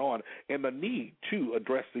going on and the need to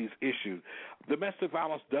address these issues. Domestic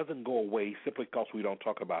violence doesn't go away simply because we don't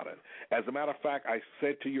talk about it. As a matter of fact, I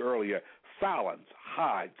said to you earlier, silence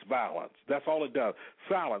hides violence. That's all it does.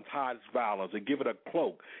 Silence hides violence. It gives it a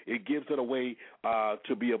cloak. It gives it a way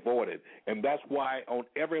to be avoided. And that's why on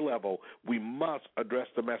every level we must address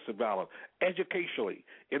domestic violence. Educationally,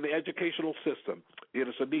 in the educational system, it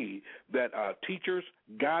is a need that teachers,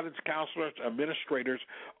 guidance counselors, administrators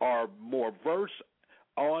are more versed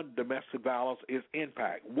on domestic violence, its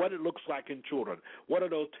impact, what it looks like in children, what are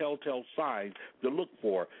those telltale signs to look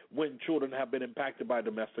for when children have been impacted by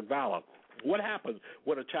domestic violence. What happens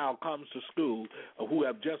when a child comes to school who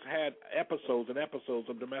have just had episodes and episodes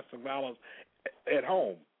of domestic violence at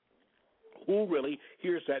home? Who really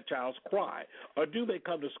hears that child's cry? Or do they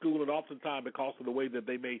come to school and oftentimes because of the way that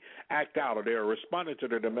they may act out or they're responding to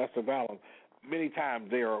their domestic violence, many times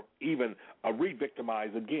they are even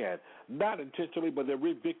re-victimized again. Not intentionally, but they're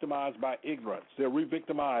re-victimized by ignorance. They're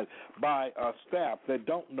re-victimized by staff that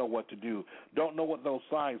don't know what to do, don't know what those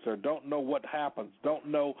signs are, don't know what happens, don't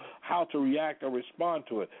know how to react or respond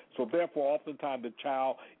to it. So therefore, oftentimes the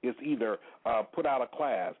child is either put out of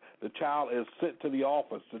class, the child is sent to the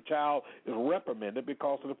office, the child is reprimanded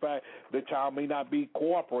because of the fact the child may not be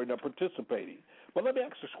cooperating or participating. But let me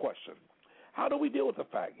ask this question. How do we deal with the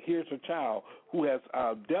fact? Here's a child who has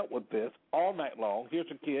dealt with this all night long.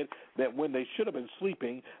 Here's a kid that when they should have been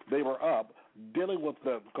sleeping, they were up dealing with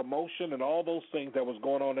the commotion and all those things that was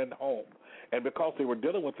going on in the home. And because they were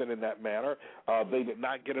dealing with it in that manner, they did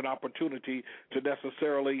not get an opportunity to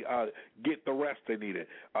necessarily get the rest they needed.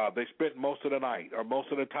 They spent most of the night or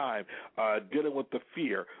most of the time dealing with the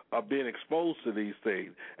fear of being exposed to these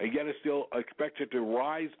things, and yet it's still expected to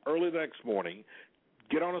rise early the next morning,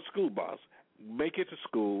 get on a school bus, make it to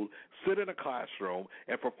school, sit in a classroom,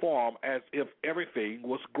 and perform as if everything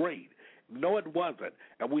was great. No, it wasn't,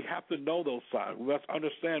 and we have to know those signs. We must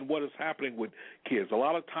understand what is happening with kids. A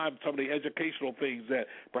lot of times some of the educational things that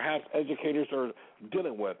perhaps educators are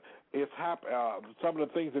dealing with, some of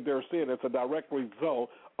the things that they're seeing is a direct result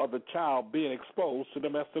of the child being exposed to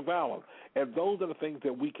domestic violence. And those are the things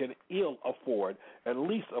that we can ill afford and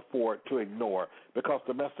least afford to ignore because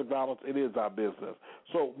domestic violence, it is our business.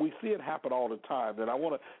 So we see it happen all the time. And I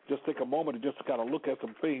want to just take a moment to just kind of look at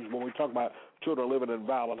some things when we talk about children living in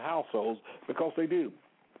violent households, because they do.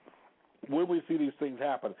 When we see these things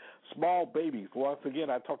happen, small babies, once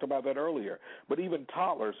again, I talked about that earlier, but even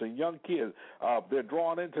toddlers and young kids, they're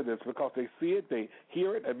drawn into this because they see it, they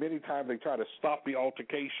hear it, and many times they try to stop the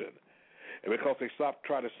altercation. And because they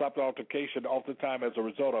try to stop the altercation, oftentimes as a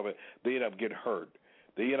result of it, they end up getting hurt.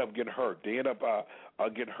 They end up getting hurt. They end up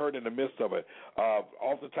getting hurt in the midst of it.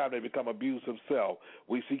 Oftentimes they become abused themselves.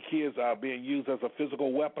 We see kids being used as a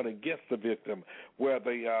physical weapon against the victim, where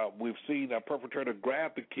we've seen a perpetrator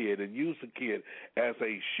grab the kid and use the kid as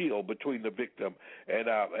a shield between the victim. And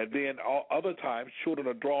then other times children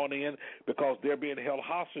are drawn in because they're being held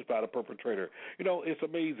hostage by the perpetrator. You know, it's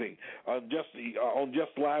amazing. Just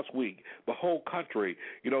last week, the whole country,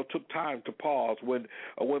 took time to pause when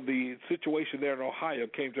the situation there in Ohio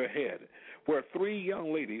came to a head, where 3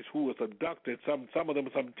 young ladies who was abducted, some of them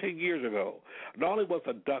some 10 years ago, not only was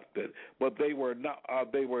abducted, but they was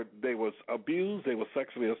abused, they were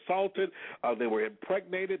sexually assaulted, they were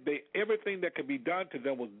impregnated, everything that could be done to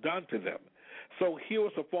them was done to them. So here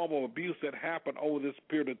was a form of abuse that happened over this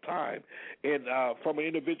period of time, and from an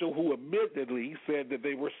individual who admittedly said that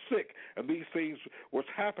they were sick, and these things was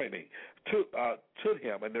happening to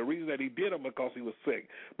him, and the reason that he did them because he was sick.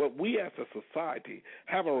 But we as a society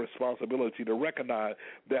have a responsibility to recognize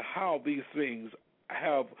that how these things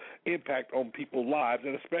have impact on people's lives,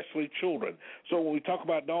 and especially children. So when we talk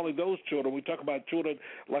about not only those children, we talk about children,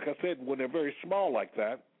 like I said, when they're very small like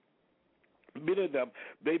that. Many of them,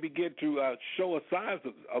 they begin to show us signs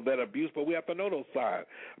of that abuse, but we have to know those signs.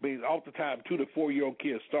 I mean, oftentimes 2 to 4 year old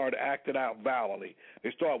kids start acting out violently.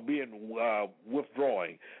 They start being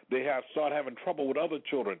withdrawing. They start having trouble with other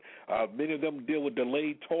children. Many of them deal with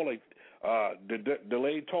delayed toileting.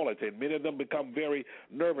 Many of them become very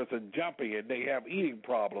nervous and jumpy, and they have eating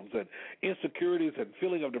problems and insecurities and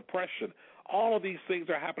feeling of depression. All of these things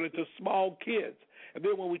are happening to small kids. And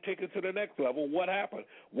then when we take it to the next level, what happened?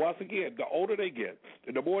 Once again, the older they get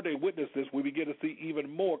and the more they witness this, we begin to see even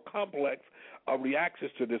more complex reactions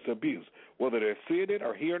to this abuse. Whether they're seeing it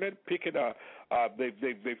or hearing it, they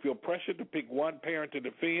feel pressured to pick one parent to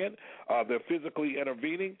defend. They're physically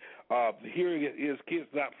intervening. Here is kids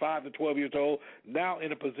not 5 to 12 years old now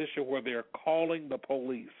in a position where they're calling the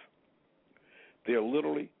police. They're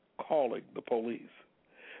literally calling the police.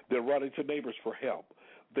 They're running to neighbors for help.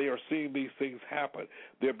 They are seeing these things happen.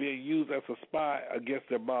 They're being used as a spy against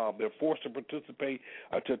their mom. They're forced to participate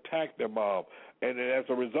to attack their mom. And as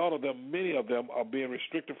a result of them, many of them are being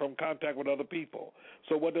restricted from contact with other people.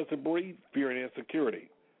 So what does it breed? Fear and insecurity,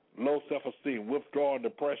 low self-esteem, withdrawal and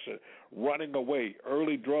depression, running away,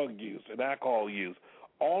 early drug use and alcohol use.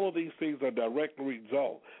 All of these things are direct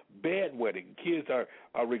result. Bedwetting. Kids are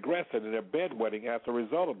regressing in their bedwetting as a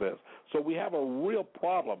result of this. So we have a real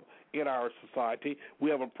problem in our society. We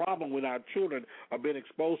have a problem when our children are being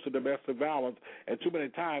exposed to domestic violence, and too many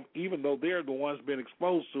times, even though they're the ones being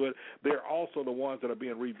exposed to it, they're also the ones that are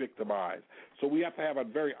being re-victimized. So we have to have a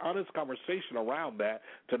very honest conversation around that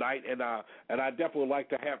tonight, and I definitely would like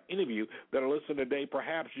to have any of you that are listening today.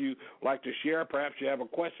 Perhaps you like to share, perhaps you have a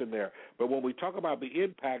question there. But when we talk about the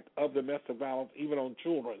impact of domestic violence, even on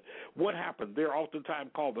children, what happened? They're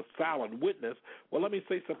oftentimes called the silent witness. Well, let me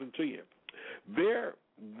say something to you.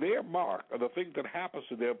 Their mark, or the thing that happens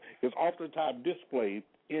to them, is oftentimes displayed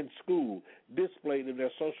in school, displayed in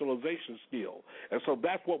their socialization skill. And so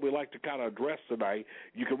that's what we like to kind of address tonight.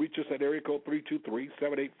 You can reach us at area code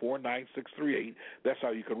 323-784-9638. That's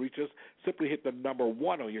how you can reach us. Simply hit the number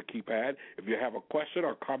 1 on your keypad if you have a question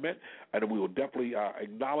or comment, and we will definitely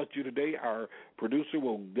acknowledge you today. Our producer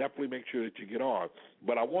will definitely make sure that you get on.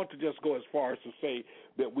 But I want to just go as far as to say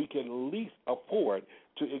that we can at least afford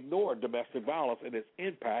to ignore domestic violence and its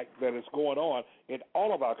impact that is going on in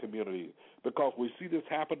all of our communities, because we see this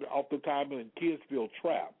happen oftentimes when kids feel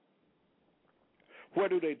trapped. Where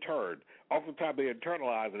do they turn? Oftentimes they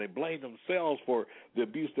internalize and they blame themselves for the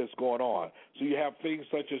abuse that's going on. So you have things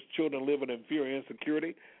such as children living in fear and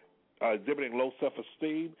insecurity, exhibiting low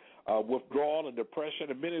self-esteem, withdrawal and depression,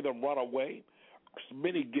 and many of them run away.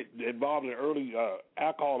 Many get involved in early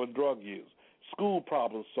alcohol and drug use. School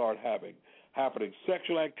problems start happening.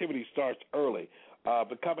 Sexual activity starts early,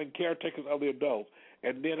 becoming caretakers of the adults.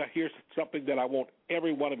 And then here's something that I want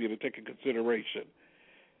every one of you to take into consideration.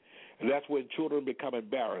 And that's when children become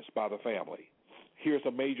embarrassed by the family. Here's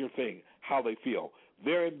a major thing, how they feel.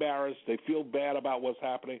 They're embarrassed. They feel bad about what's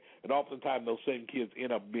happening. And oftentimes those same kids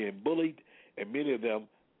end up being bullied, and many of them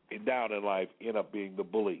down in life end up being the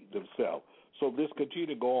bully themselves. So this continues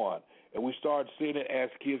to go on. And we start seeing it as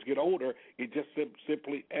kids get older, it just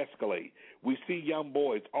simply escalates. We see young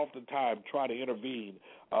boys oftentimes try to intervene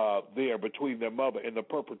there between their mother and the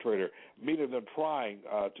perpetrator, many of them trying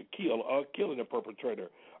to kill or killing the perpetrator,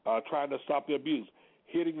 trying to stop the abuse,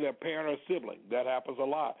 hitting their parent or sibling. That happens a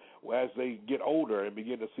lot as they get older and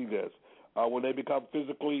begin to see this. When they become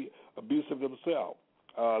physically abusive themselves,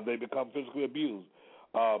 they become physically abused.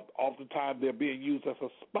 Oftentimes they're being used as a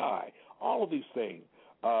spy. All of these things.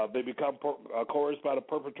 They become coerced by the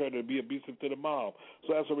perpetrator to be abusive to the mom.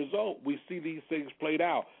 So as a result, we see these things played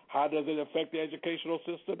out. How does it affect the educational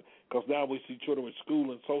system? Because now we see children with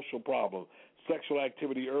school and social problems, sexual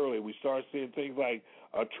activity early. We start seeing things like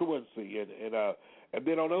truancy. And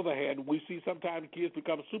then on the other hand, we see sometimes kids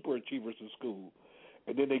become super achievers in school.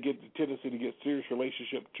 And then they get the tendency to get serious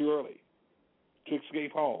relationships too early, to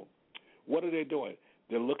escape home. What are they doing?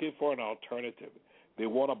 They're looking for an alternative. They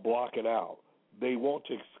want to block it out. They want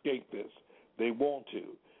to escape this. They want to.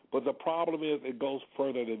 But the problem is it goes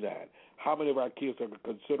further than that. How many of our kids are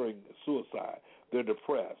considering suicide? They're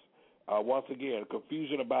depressed. Once again,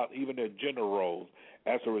 confusion about even their gender roles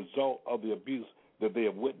as a result of the abuse that they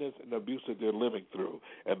have witnessed and the abuse that they're living through.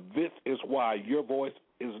 And this is why your voice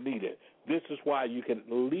is needed. This is why you can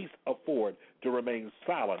at least afford to remain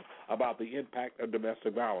silent about the impact of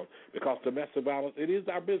domestic violence, because domestic violence, it is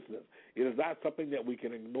our business. It is not something that we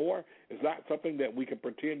can ignore. It's not something that we can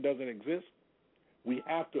pretend doesn't exist. We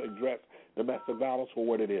have to address domestic violence for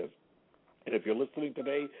what it is. And if you're listening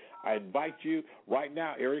today, I invite you right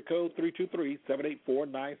now, area code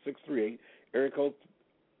 323-784-9638, area code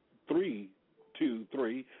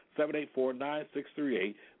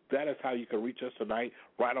 323-784-9638. That is how you can reach us tonight,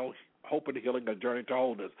 right on Hope and Healing, A Journey to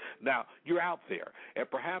Wholeness. Now, you're out there, and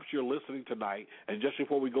perhaps you're listening tonight, and just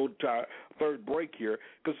before we go to our third break here,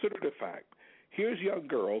 consider the fact, here's young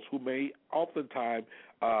girls who may oftentimes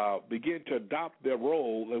begin to adopt their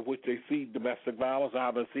role in which they see domestic violence,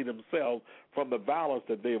 how they see themselves from the violence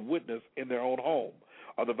that they have witnessed in their own home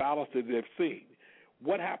or the violence that they've seen.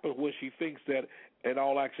 What happens when she thinks that, in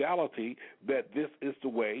all actuality, that this is the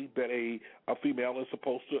way that a female is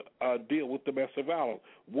supposed to deal with domestic violence?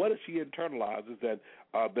 What if she internalizes that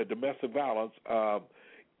the domestic violence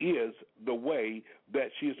is the way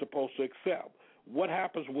that she is supposed to accept? What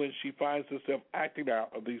happens when she finds herself acting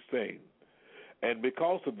out of these things? And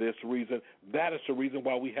because of this reason, that is the reason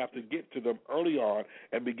why we have to get to them early on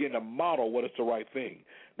and begin to model what is the right thing.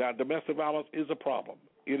 Now, domestic violence is a problem.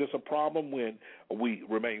 It is a problem when we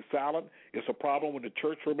remain silent. It's a problem when the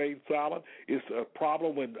church remains silent. It's a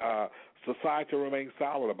problem when society remains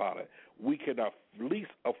silent about it. We can at least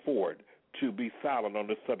afford to be silent on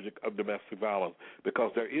the subject of domestic violence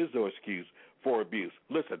because there is no excuse for abuse.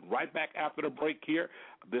 Listen, right back after the break here,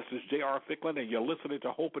 this is J.R. Thicklin, and you're listening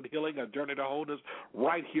to Hope and Healing, A Journey to Wholeness,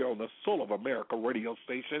 right here on the Soul of America radio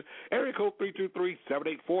station. Area code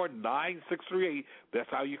 323-784-9638. That's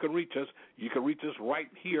how you can reach us. You can reach us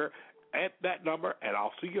right here at that number, and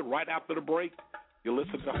I'll see you right after the break. You're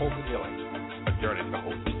listening to Hope and Healing, A Journey to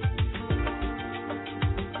Wholeness.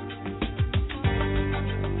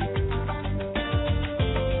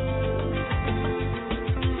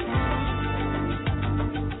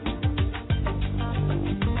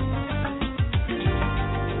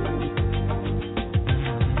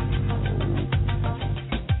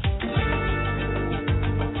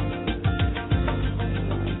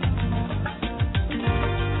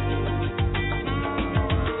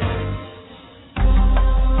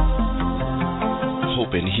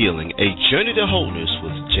 And Healing, A Journey to Wholeness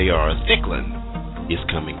with J.R. Thicklin is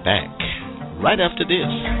coming back right after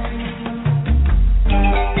this.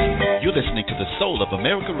 You're listening to the Soul of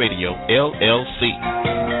America Radio, LLC.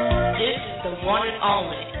 This is the one and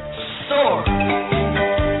only Soul.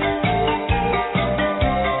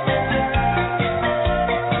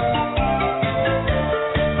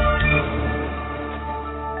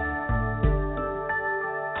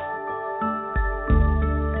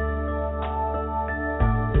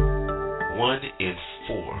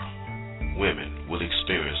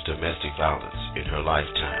 Violence in her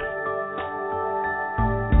lifetime.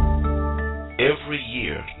 Every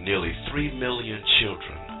year, nearly 3 million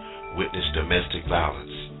children witness domestic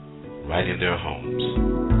violence right in their homes.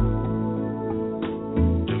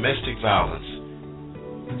 Domestic violence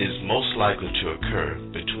is most likely to occur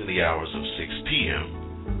between the hours of 6 p.m.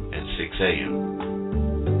 and 6 a.m.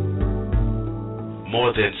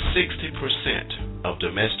 More than 60% of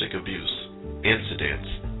domestic abuse incidents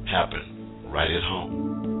happen right at home.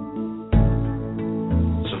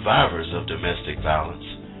 Survivors of domestic violence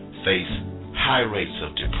face high rates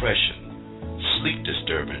of depression, sleep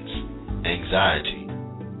disturbance, anxiety,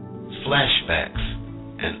 flashbacks,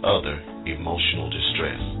 and other emotional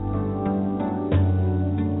distress.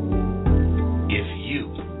 If you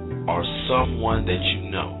or someone that you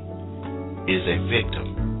know is a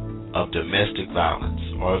victim of domestic violence,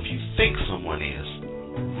 or if you think someone is,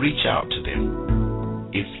 reach out to them.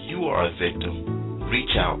 If you are a victim,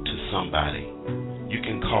 reach out to somebody. You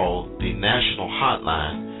can call the national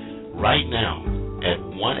hotline right now at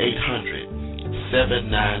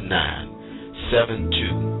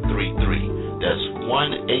 1-800-799-7233. That's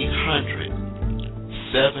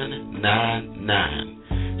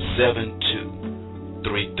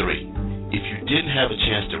 1-800-799-7233. If you didn't have a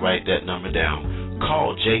chance to write that number down,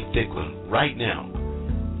 call Jay Thicklin right now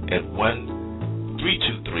at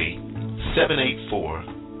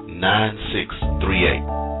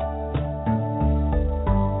 1-323-784-9638.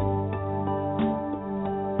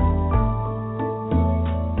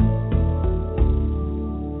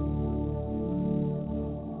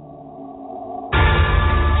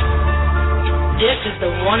 This is the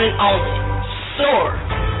one and only Sword.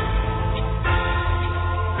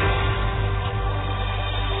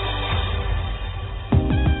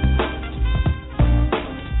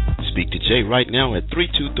 Speak to Jay right now at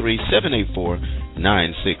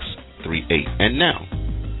 323-784-9638. And now,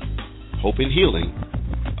 Hope and Healing,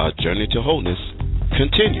 A Journey to Wholeness,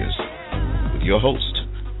 continues with your host,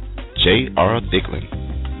 J.R. Thicklin.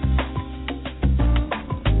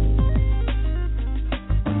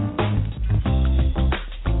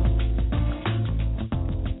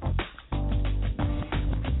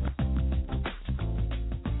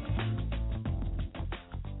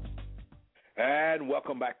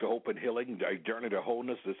 welcome back to Hope and Healing, a Journey to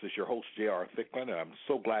Wholeness. This is your host, J.R. Thicklin, and I'm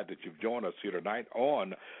so glad that you've joined us here tonight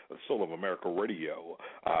on Soul of America Radio.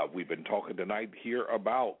 We've been talking tonight here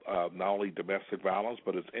about not only domestic violence,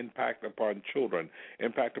 but its impact upon children,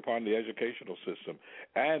 impact upon the educational system,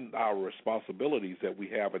 and our responsibilities that we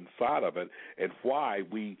have inside of it, and why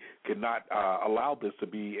we cannot allow this to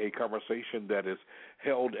be a conversation that is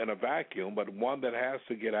held in a vacuum, but one that has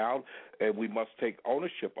to get out, and we must take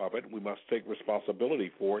ownership of it. We must take responsibility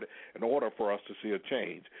for it in order for us to see a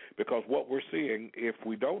change. Because what we're seeing, if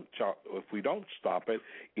we don't stop it,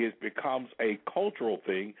 it becomes a cultural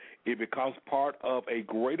thing. It becomes part of a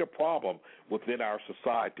greater problem within our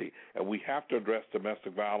society, and we have to address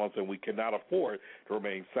domestic violence, and we cannot afford to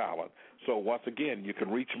remain silent. So once again, you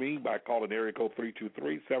can reach me by calling area code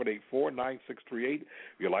 323-784-9638. If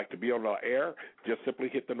you'd like to be on the air, just simply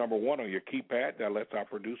hit the number 1 on your keypad. That lets our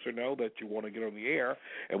producer know that you want to get on the air,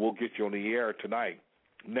 and we'll get you on the air tonight.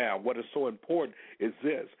 Now, what is so important is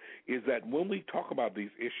this, is that when we talk about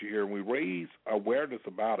these issues here and we raise awareness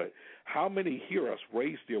about it, how many hear us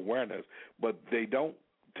raise the awareness, but they don't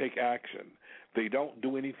take action? They don't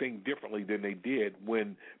do anything differently than they did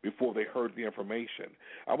before they heard the information.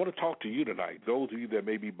 I want to talk to you tonight, those of you that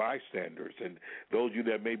may be bystanders, and those of you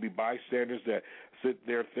that may be bystanders that sit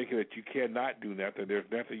there thinking that you cannot do nothing, there's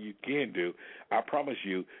nothing you can do. I promise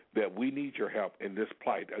you that we need your help in this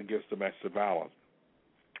plight against domestic violence.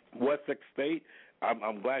 What's at stake?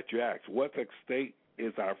 I'm glad you asked. What's at stake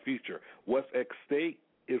is our future. What's at stake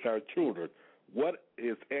is our children. What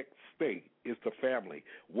is at stake is the family.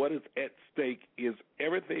 What is at stake is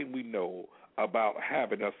everything we know about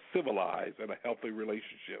having a civilized and a healthy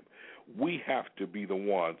relationship. We have to be the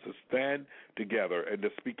ones to stand together and to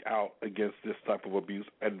speak out against this type of abuse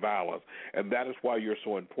and violence, and that is why you're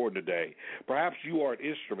so important today. Perhaps you are an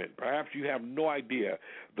instrument. Perhaps you have no idea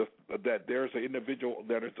that there's an individual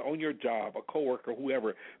that is on your job, a coworker,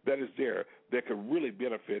 whoever, that is there that could really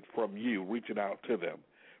benefit from you reaching out to them.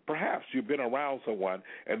 Perhaps you've been around someone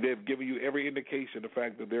and they've given you every indication, the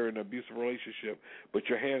fact that they're in an abusive relationship, but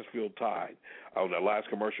your hands feel tied. On the last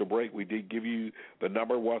commercial break, we did give you the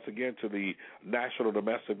number once again to the National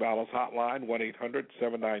Domestic Violence Hotline,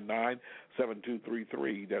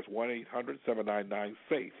 1-800-799-7233. That's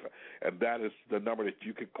 1-800-799-SAFE. And that is the number that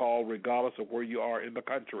you can call regardless of where you are in the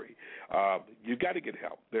country. You've got to get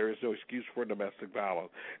help. There is no excuse for domestic violence.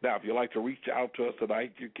 Now, if you'd like to reach out to us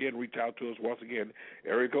tonight, you can reach out to us once again.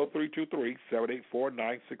 Area code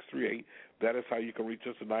 323-784-9638. That is how you can reach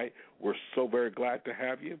us tonight. We're so very glad to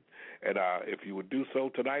have you. And if you would do so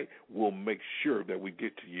tonight, we'll make sure that we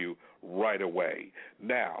get to you right away.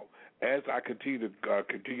 Now, as I continue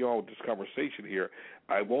on with this conversation here,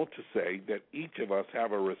 I want to say that each of us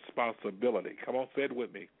have a responsibility. Come on, say it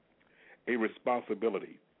with me. A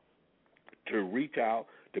responsibility to reach out,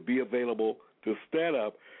 to be available, to stand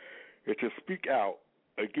up, and to speak out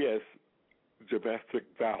against domestic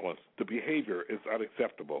violence. The behavior is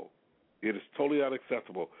unacceptable. It is totally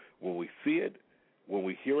unacceptable when we see it, when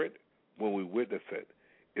we hear it, when we witness it.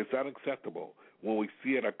 It's unacceptable when we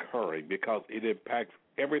see it occurring because it impacts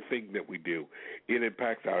everything that we do. It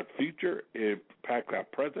impacts our future. It impacts our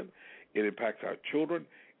present. It impacts our children.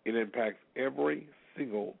 It impacts every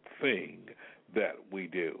single thing that we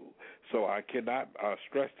do. So I cannot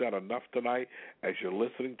stress that enough tonight. As you're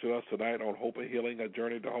listening to us tonight on Hope and Healing, A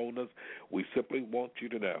Journey to Wholeness, we simply want you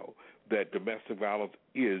to know that domestic violence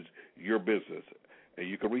is your business. And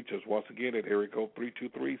you can reach us once again at area code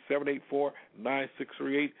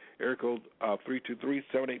 323-784-9638, area code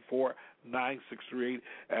 323-784-9638,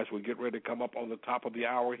 as we get ready to come up on the top of the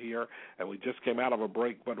hour here. And we just came out of a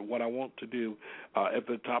break, but what I want to do at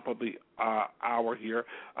the top of the hour here,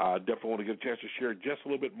 definitely want to get a chance to share just a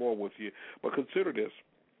little bit more with you. But consider this.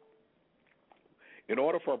 In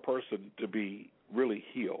order for a person to be really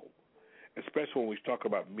healed, especially when we talk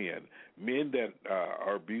about men that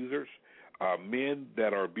are abusers, men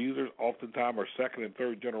that are abusers oftentimes are second and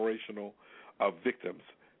third generational victims,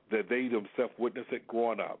 that they themselves witnessed it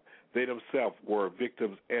growing up. They themselves were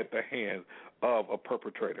victims at the hands of a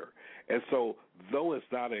perpetrator. And so, though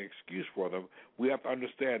it's not an excuse for them, we have to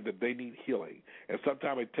understand that they need healing. And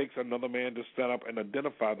sometimes it takes another man to stand up and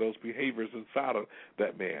identify those behaviors inside of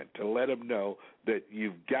that man, to let him know that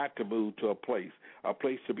you've got to move to a place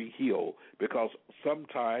to be healed. Because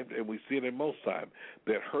sometimes, and we see it in most times,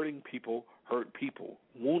 that hurting people hurt people.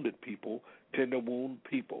 Wounded people tend to wound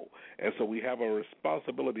people. And so we have a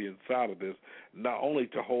responsibility inside of this, not only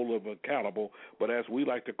to hold them accountable, but as we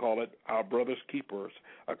like to call it, our brother's keepers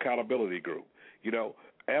accountability group. You know,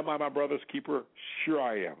 am I my brother's keeper? Sure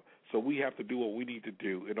I am. So we have to do what we need to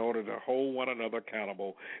do in order to hold one another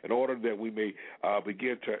accountable, in order that we may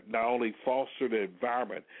begin to not only foster the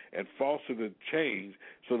environment and foster the change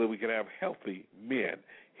so that we can have healthy men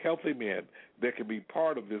that can be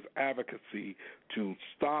part of this advocacy to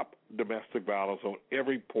stop domestic violence on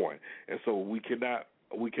every point. And so we can at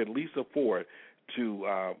least afford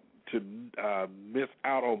to miss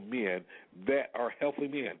out on men that are healthy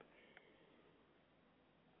men.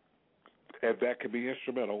 And that can be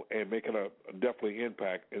instrumental in making a definitely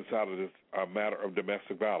impact inside of this matter of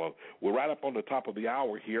domestic violence. We're right up on the top of the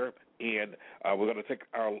hour here, and we're going to take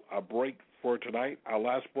our break for tonight, our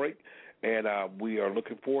last break, and we are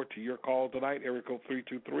looking forward to your call tonight. Area code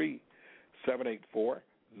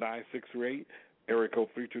 323-784-9638. Area code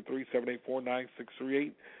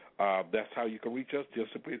 323-784-9638. That's how you can reach us.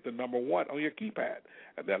 Just simply hit the number 1 on your keypad,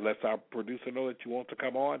 and that lets our producer know that you want to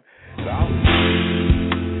come on. Now,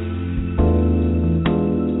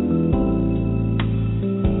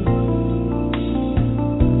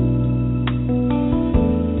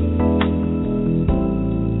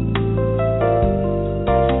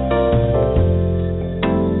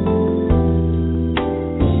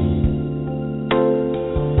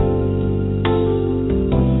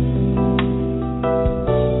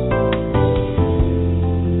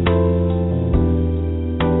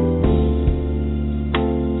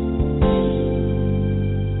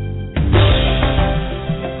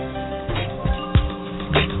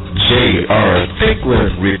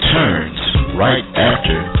 Thicklin returns right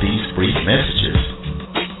after these brief messages.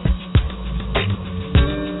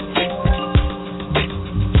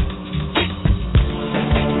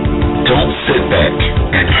 Don't sit back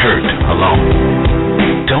and hurt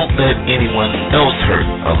alone. Don't let anyone else hurt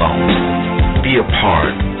alone. Be a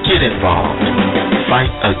part. Get involved. Fight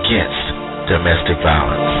against domestic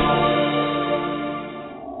violence.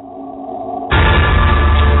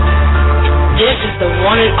 This is the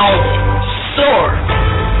one and only SOAR.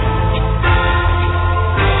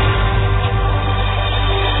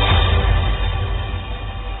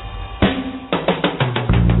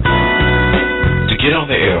 To get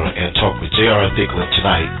on the air and talk with J.R. Thicklin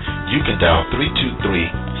tonight, you can dial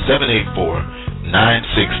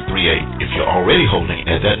 323-784-9638. If you're already holding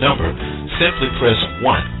at that number, simply press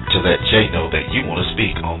 1 to let Jay know that you want to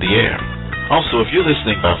speak on the air. Also, if you're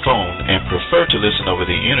listening by phone and prefer to listen over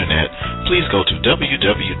the internet, please go to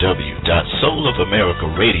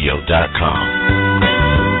www.soulamericaradio.com.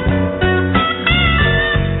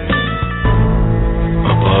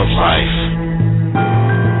 Above life.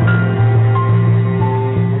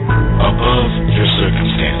 Above your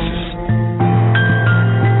circumstances.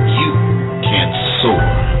 You can soar.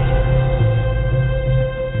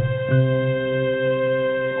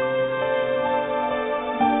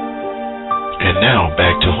 And now,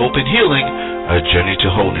 back to Hope and Healing, a journey to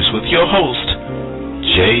wholeness with your host,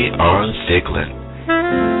 J.R. Thicklin.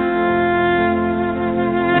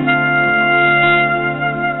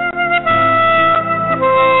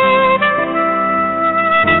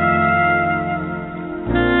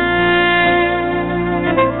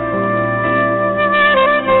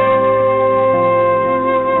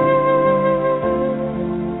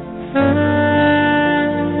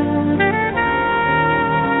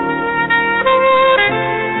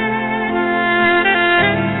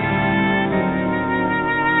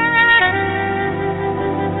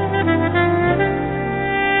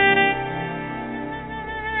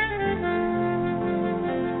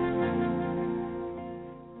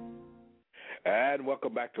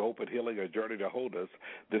 To hold us.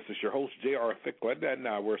 This is your host, J.R. Thicklin, and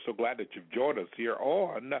we're so glad that you've joined us here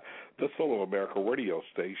on the Soul of America radio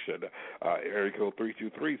station. Area code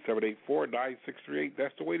 323-784-9638.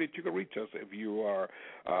 That's the way that you can reach us if you are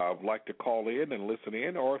like to call in and listen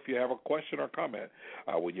in, or if you have a question or comment.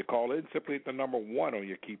 When you call in, simply hit the number 1 on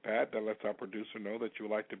your keypad. That lets our producer know that you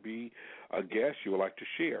would like to be a guest, you would like to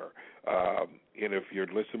share. And if you're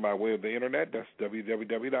listening by way of the internet, that's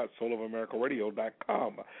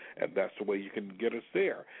www.soulamericaradio.com, and that's the way you can get us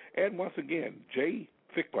there. And once again, J.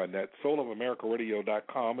 Thicklin at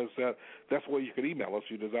soulamericaradio.com that's where you can email us.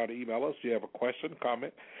 You desire to email us. You have a question,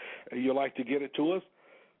 comment, and you'd like to get it to us,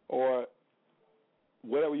 or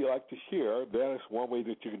whatever you like to share. That is one way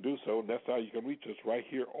that you can do so, and that's how you can reach us right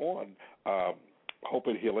here on Hope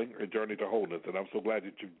and Healing, a Journey to Wholeness. And I'm so glad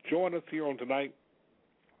that you've joined us here on tonight.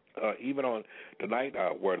 Even on tonight,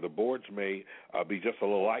 where the boards may be just a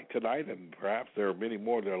little light tonight, and perhaps there are many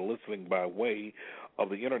more that are listening by way of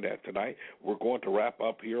the internet tonight. We're going to wrap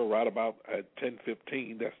up here right about at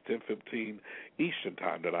 10:15. That's 10:15 Eastern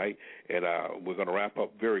time tonight, and we're going to wrap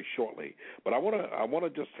up very shortly. But I want to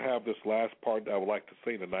just have this last part that I would like to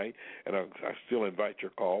say tonight, and I still invite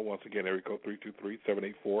your call. Once again, area code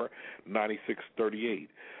 323-784-9638.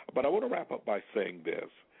 But I want to wrap up by saying this.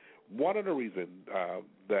 One of the reasons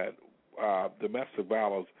that domestic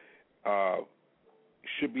violence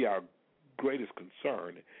should be our greatest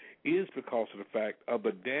concern is because of the fact of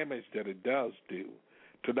the damage that it does do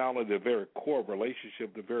to not only the very core of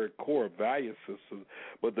relationship, the very core of value system,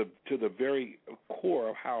 but to the very core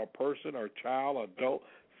of how a person or child, adult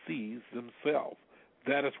sees themselves.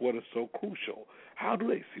 That is what is so crucial. How do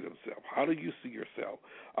they see themselves? How do you see yourself?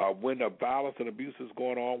 When the violence and abuse is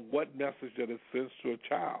going on, what message does it send to a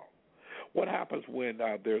child? What happens when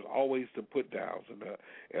there's always the put-downs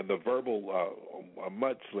and the verbal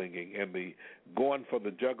mudslinging and the going for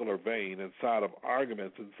the jugular vein inside of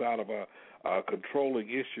arguments, inside of controlling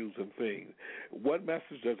issues and things? What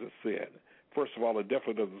message does it send? First of all, it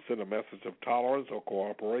definitely doesn't send a message of tolerance or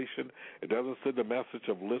cooperation. It doesn't send a message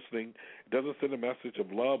of listening. It doesn't send a message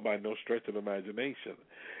of love by no stretch of the imagination.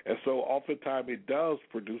 And so oftentimes it does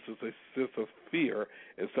produce a sense of fear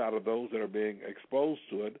inside of those that are being exposed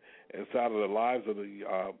to it, inside of the lives of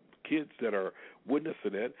the kids that are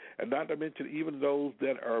witnessing it, and not to mention even those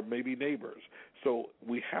that are maybe neighbors. So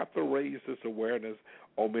we have to raise this awareness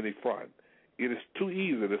on many fronts. It is too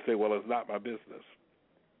easy to say, well, it's not my business.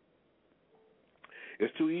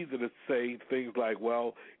 It's too easy to say things like,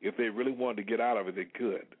 well, if they really wanted to get out of it, they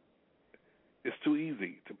could. It's too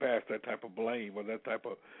easy to pass that type of blame or that type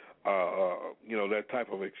of, that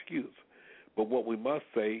type of excuse. But what we must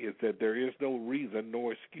say is that there is no reason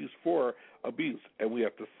nor excuse for abuse, and we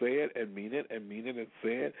have to say it and mean it and mean it and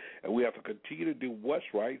say it, and we have to continue to do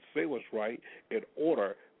what's right, say what's right, in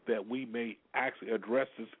order that we may actually address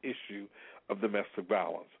this issue of domestic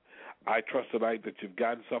violence. I trust tonight that you've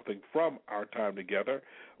gotten something from our time together.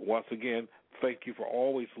 Once again, thank you for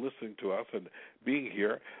always listening to us and being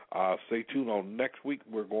here. Stay tuned on next week.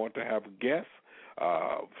 We're going to have guests.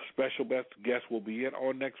 Special guest will be in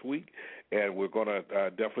on next week, and we're going to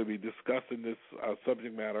definitely be discussing this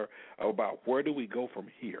subject matter about where do we go from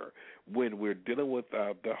here when we're dealing with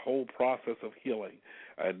the whole process of healing,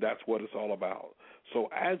 and that's what it's all about. So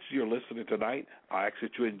as you're listening tonight, I ask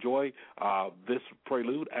that you enjoy this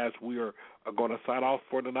prelude as we are going to sign off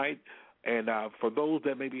for tonight. And for those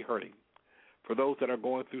that may be hurting, for those that are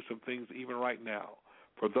going through some things even right now,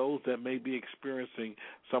 for those that may be experiencing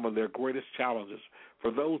some of their greatest challenges,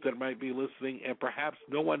 for those that might be listening and perhaps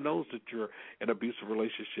no one knows that you're in an abusive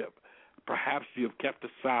relationship, perhaps you've kept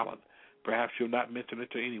it silent, perhaps you've not mentioned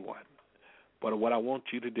it to anyone. But what I want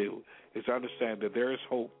you to do is understand that there is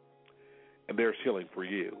hope and there's healing for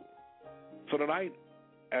you. So tonight,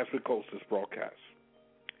 as we close this broadcast,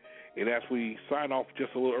 and as we sign off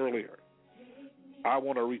just a little earlier, I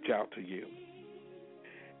want to reach out to you.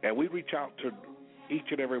 And we reach out to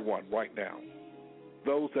each and every one right now,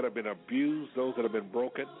 those that have been abused, those that have been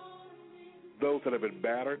broken, those that have been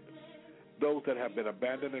battered, those that have been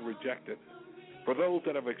abandoned and rejected, for those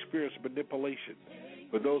that have experienced manipulation,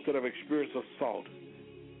 for those that have experienced assault.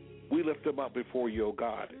 We lift them up before you, O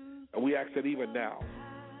God, and we ask that even now,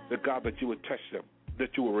 that God, that you would touch them,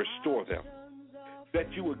 that you will restore them, that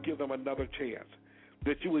you would give them another chance,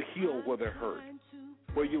 that you would heal where they're hurt,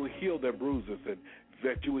 where you would heal their bruises, and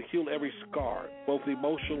that you would heal every scar, both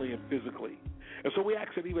emotionally and physically. And so we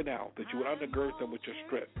ask that even now, that you would undergird them with your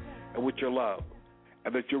strength and with your love,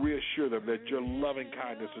 and that you reassure them that your loving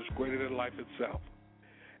kindness is greater than life itself.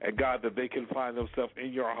 And God, that they can find themselves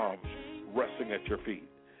in your arms, resting at your feet.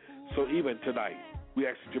 So even tonight, we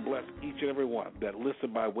ask that you bless each and every one that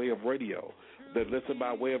listen by way of radio, that listen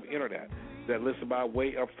by way of internet, that listen by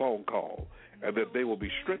way of phone call, and that they will be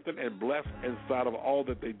strengthened and blessed inside of all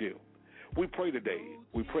that they do. We pray today.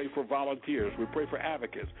 We pray for volunteers. We pray for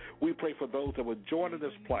advocates. We pray for those that will join in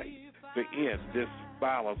this plight to end this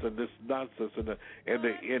violence and this nonsense and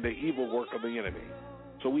the evil work of the enemy.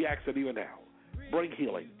 So we ask that even now, bring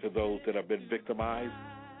healing to those that have been victimized.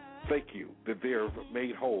 Thank you that they are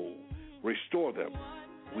made whole. Restore them.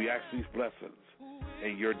 We ask these blessings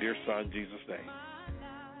in your dear Son, Jesus' name.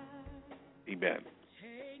 Amen.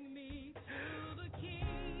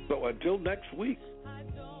 So until next week,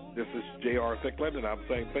 this is J.R. Thicklin, and I'm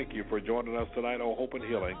saying thank you for joining us tonight on Hope and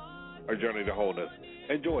Healing, our journey to wholeness.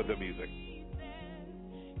 Enjoy the music.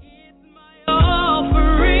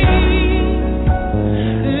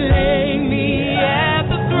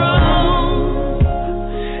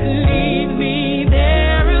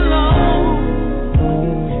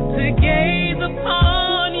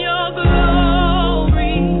 Upon your glory.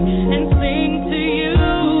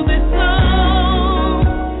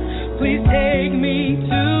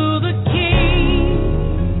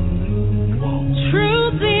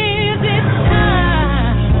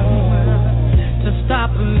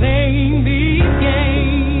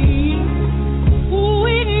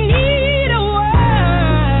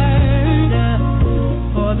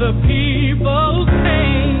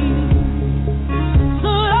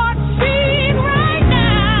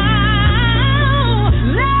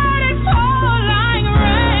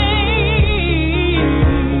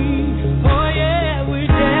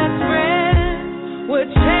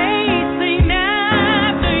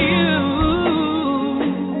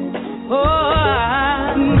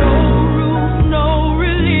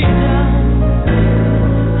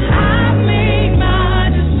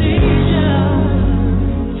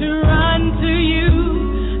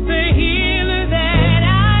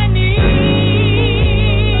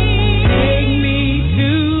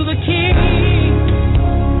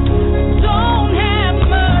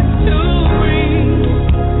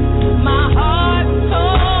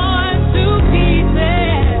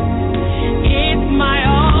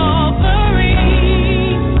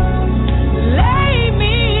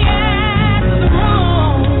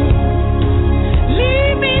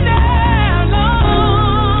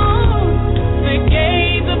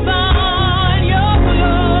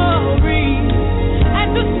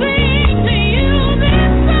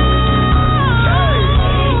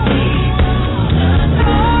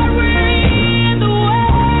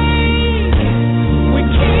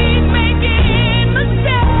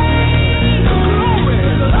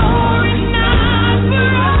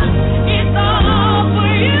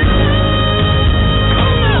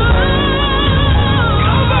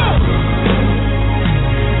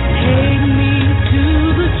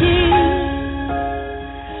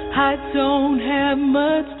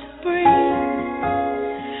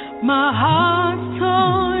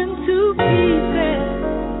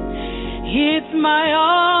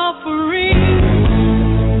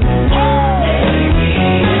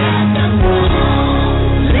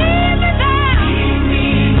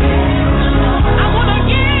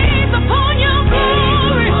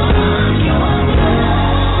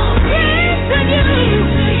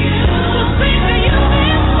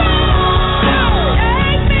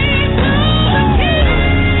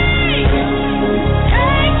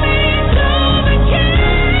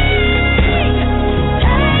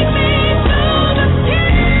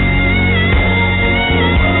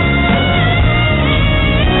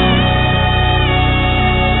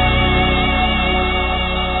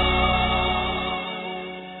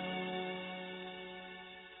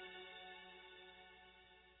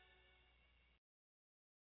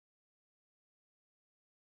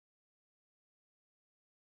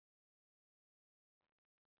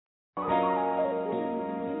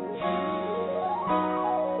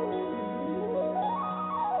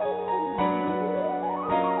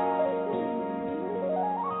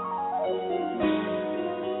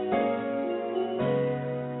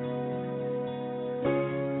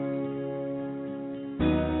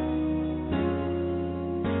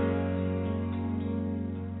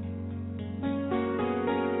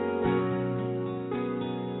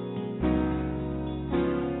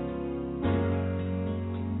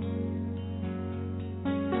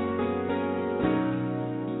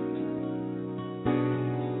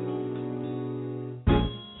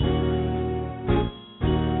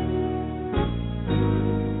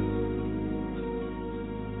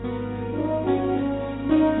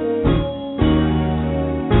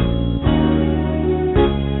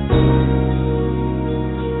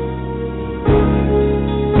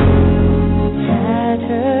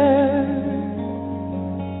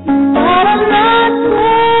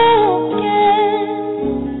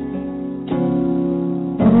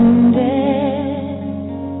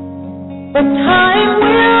 The time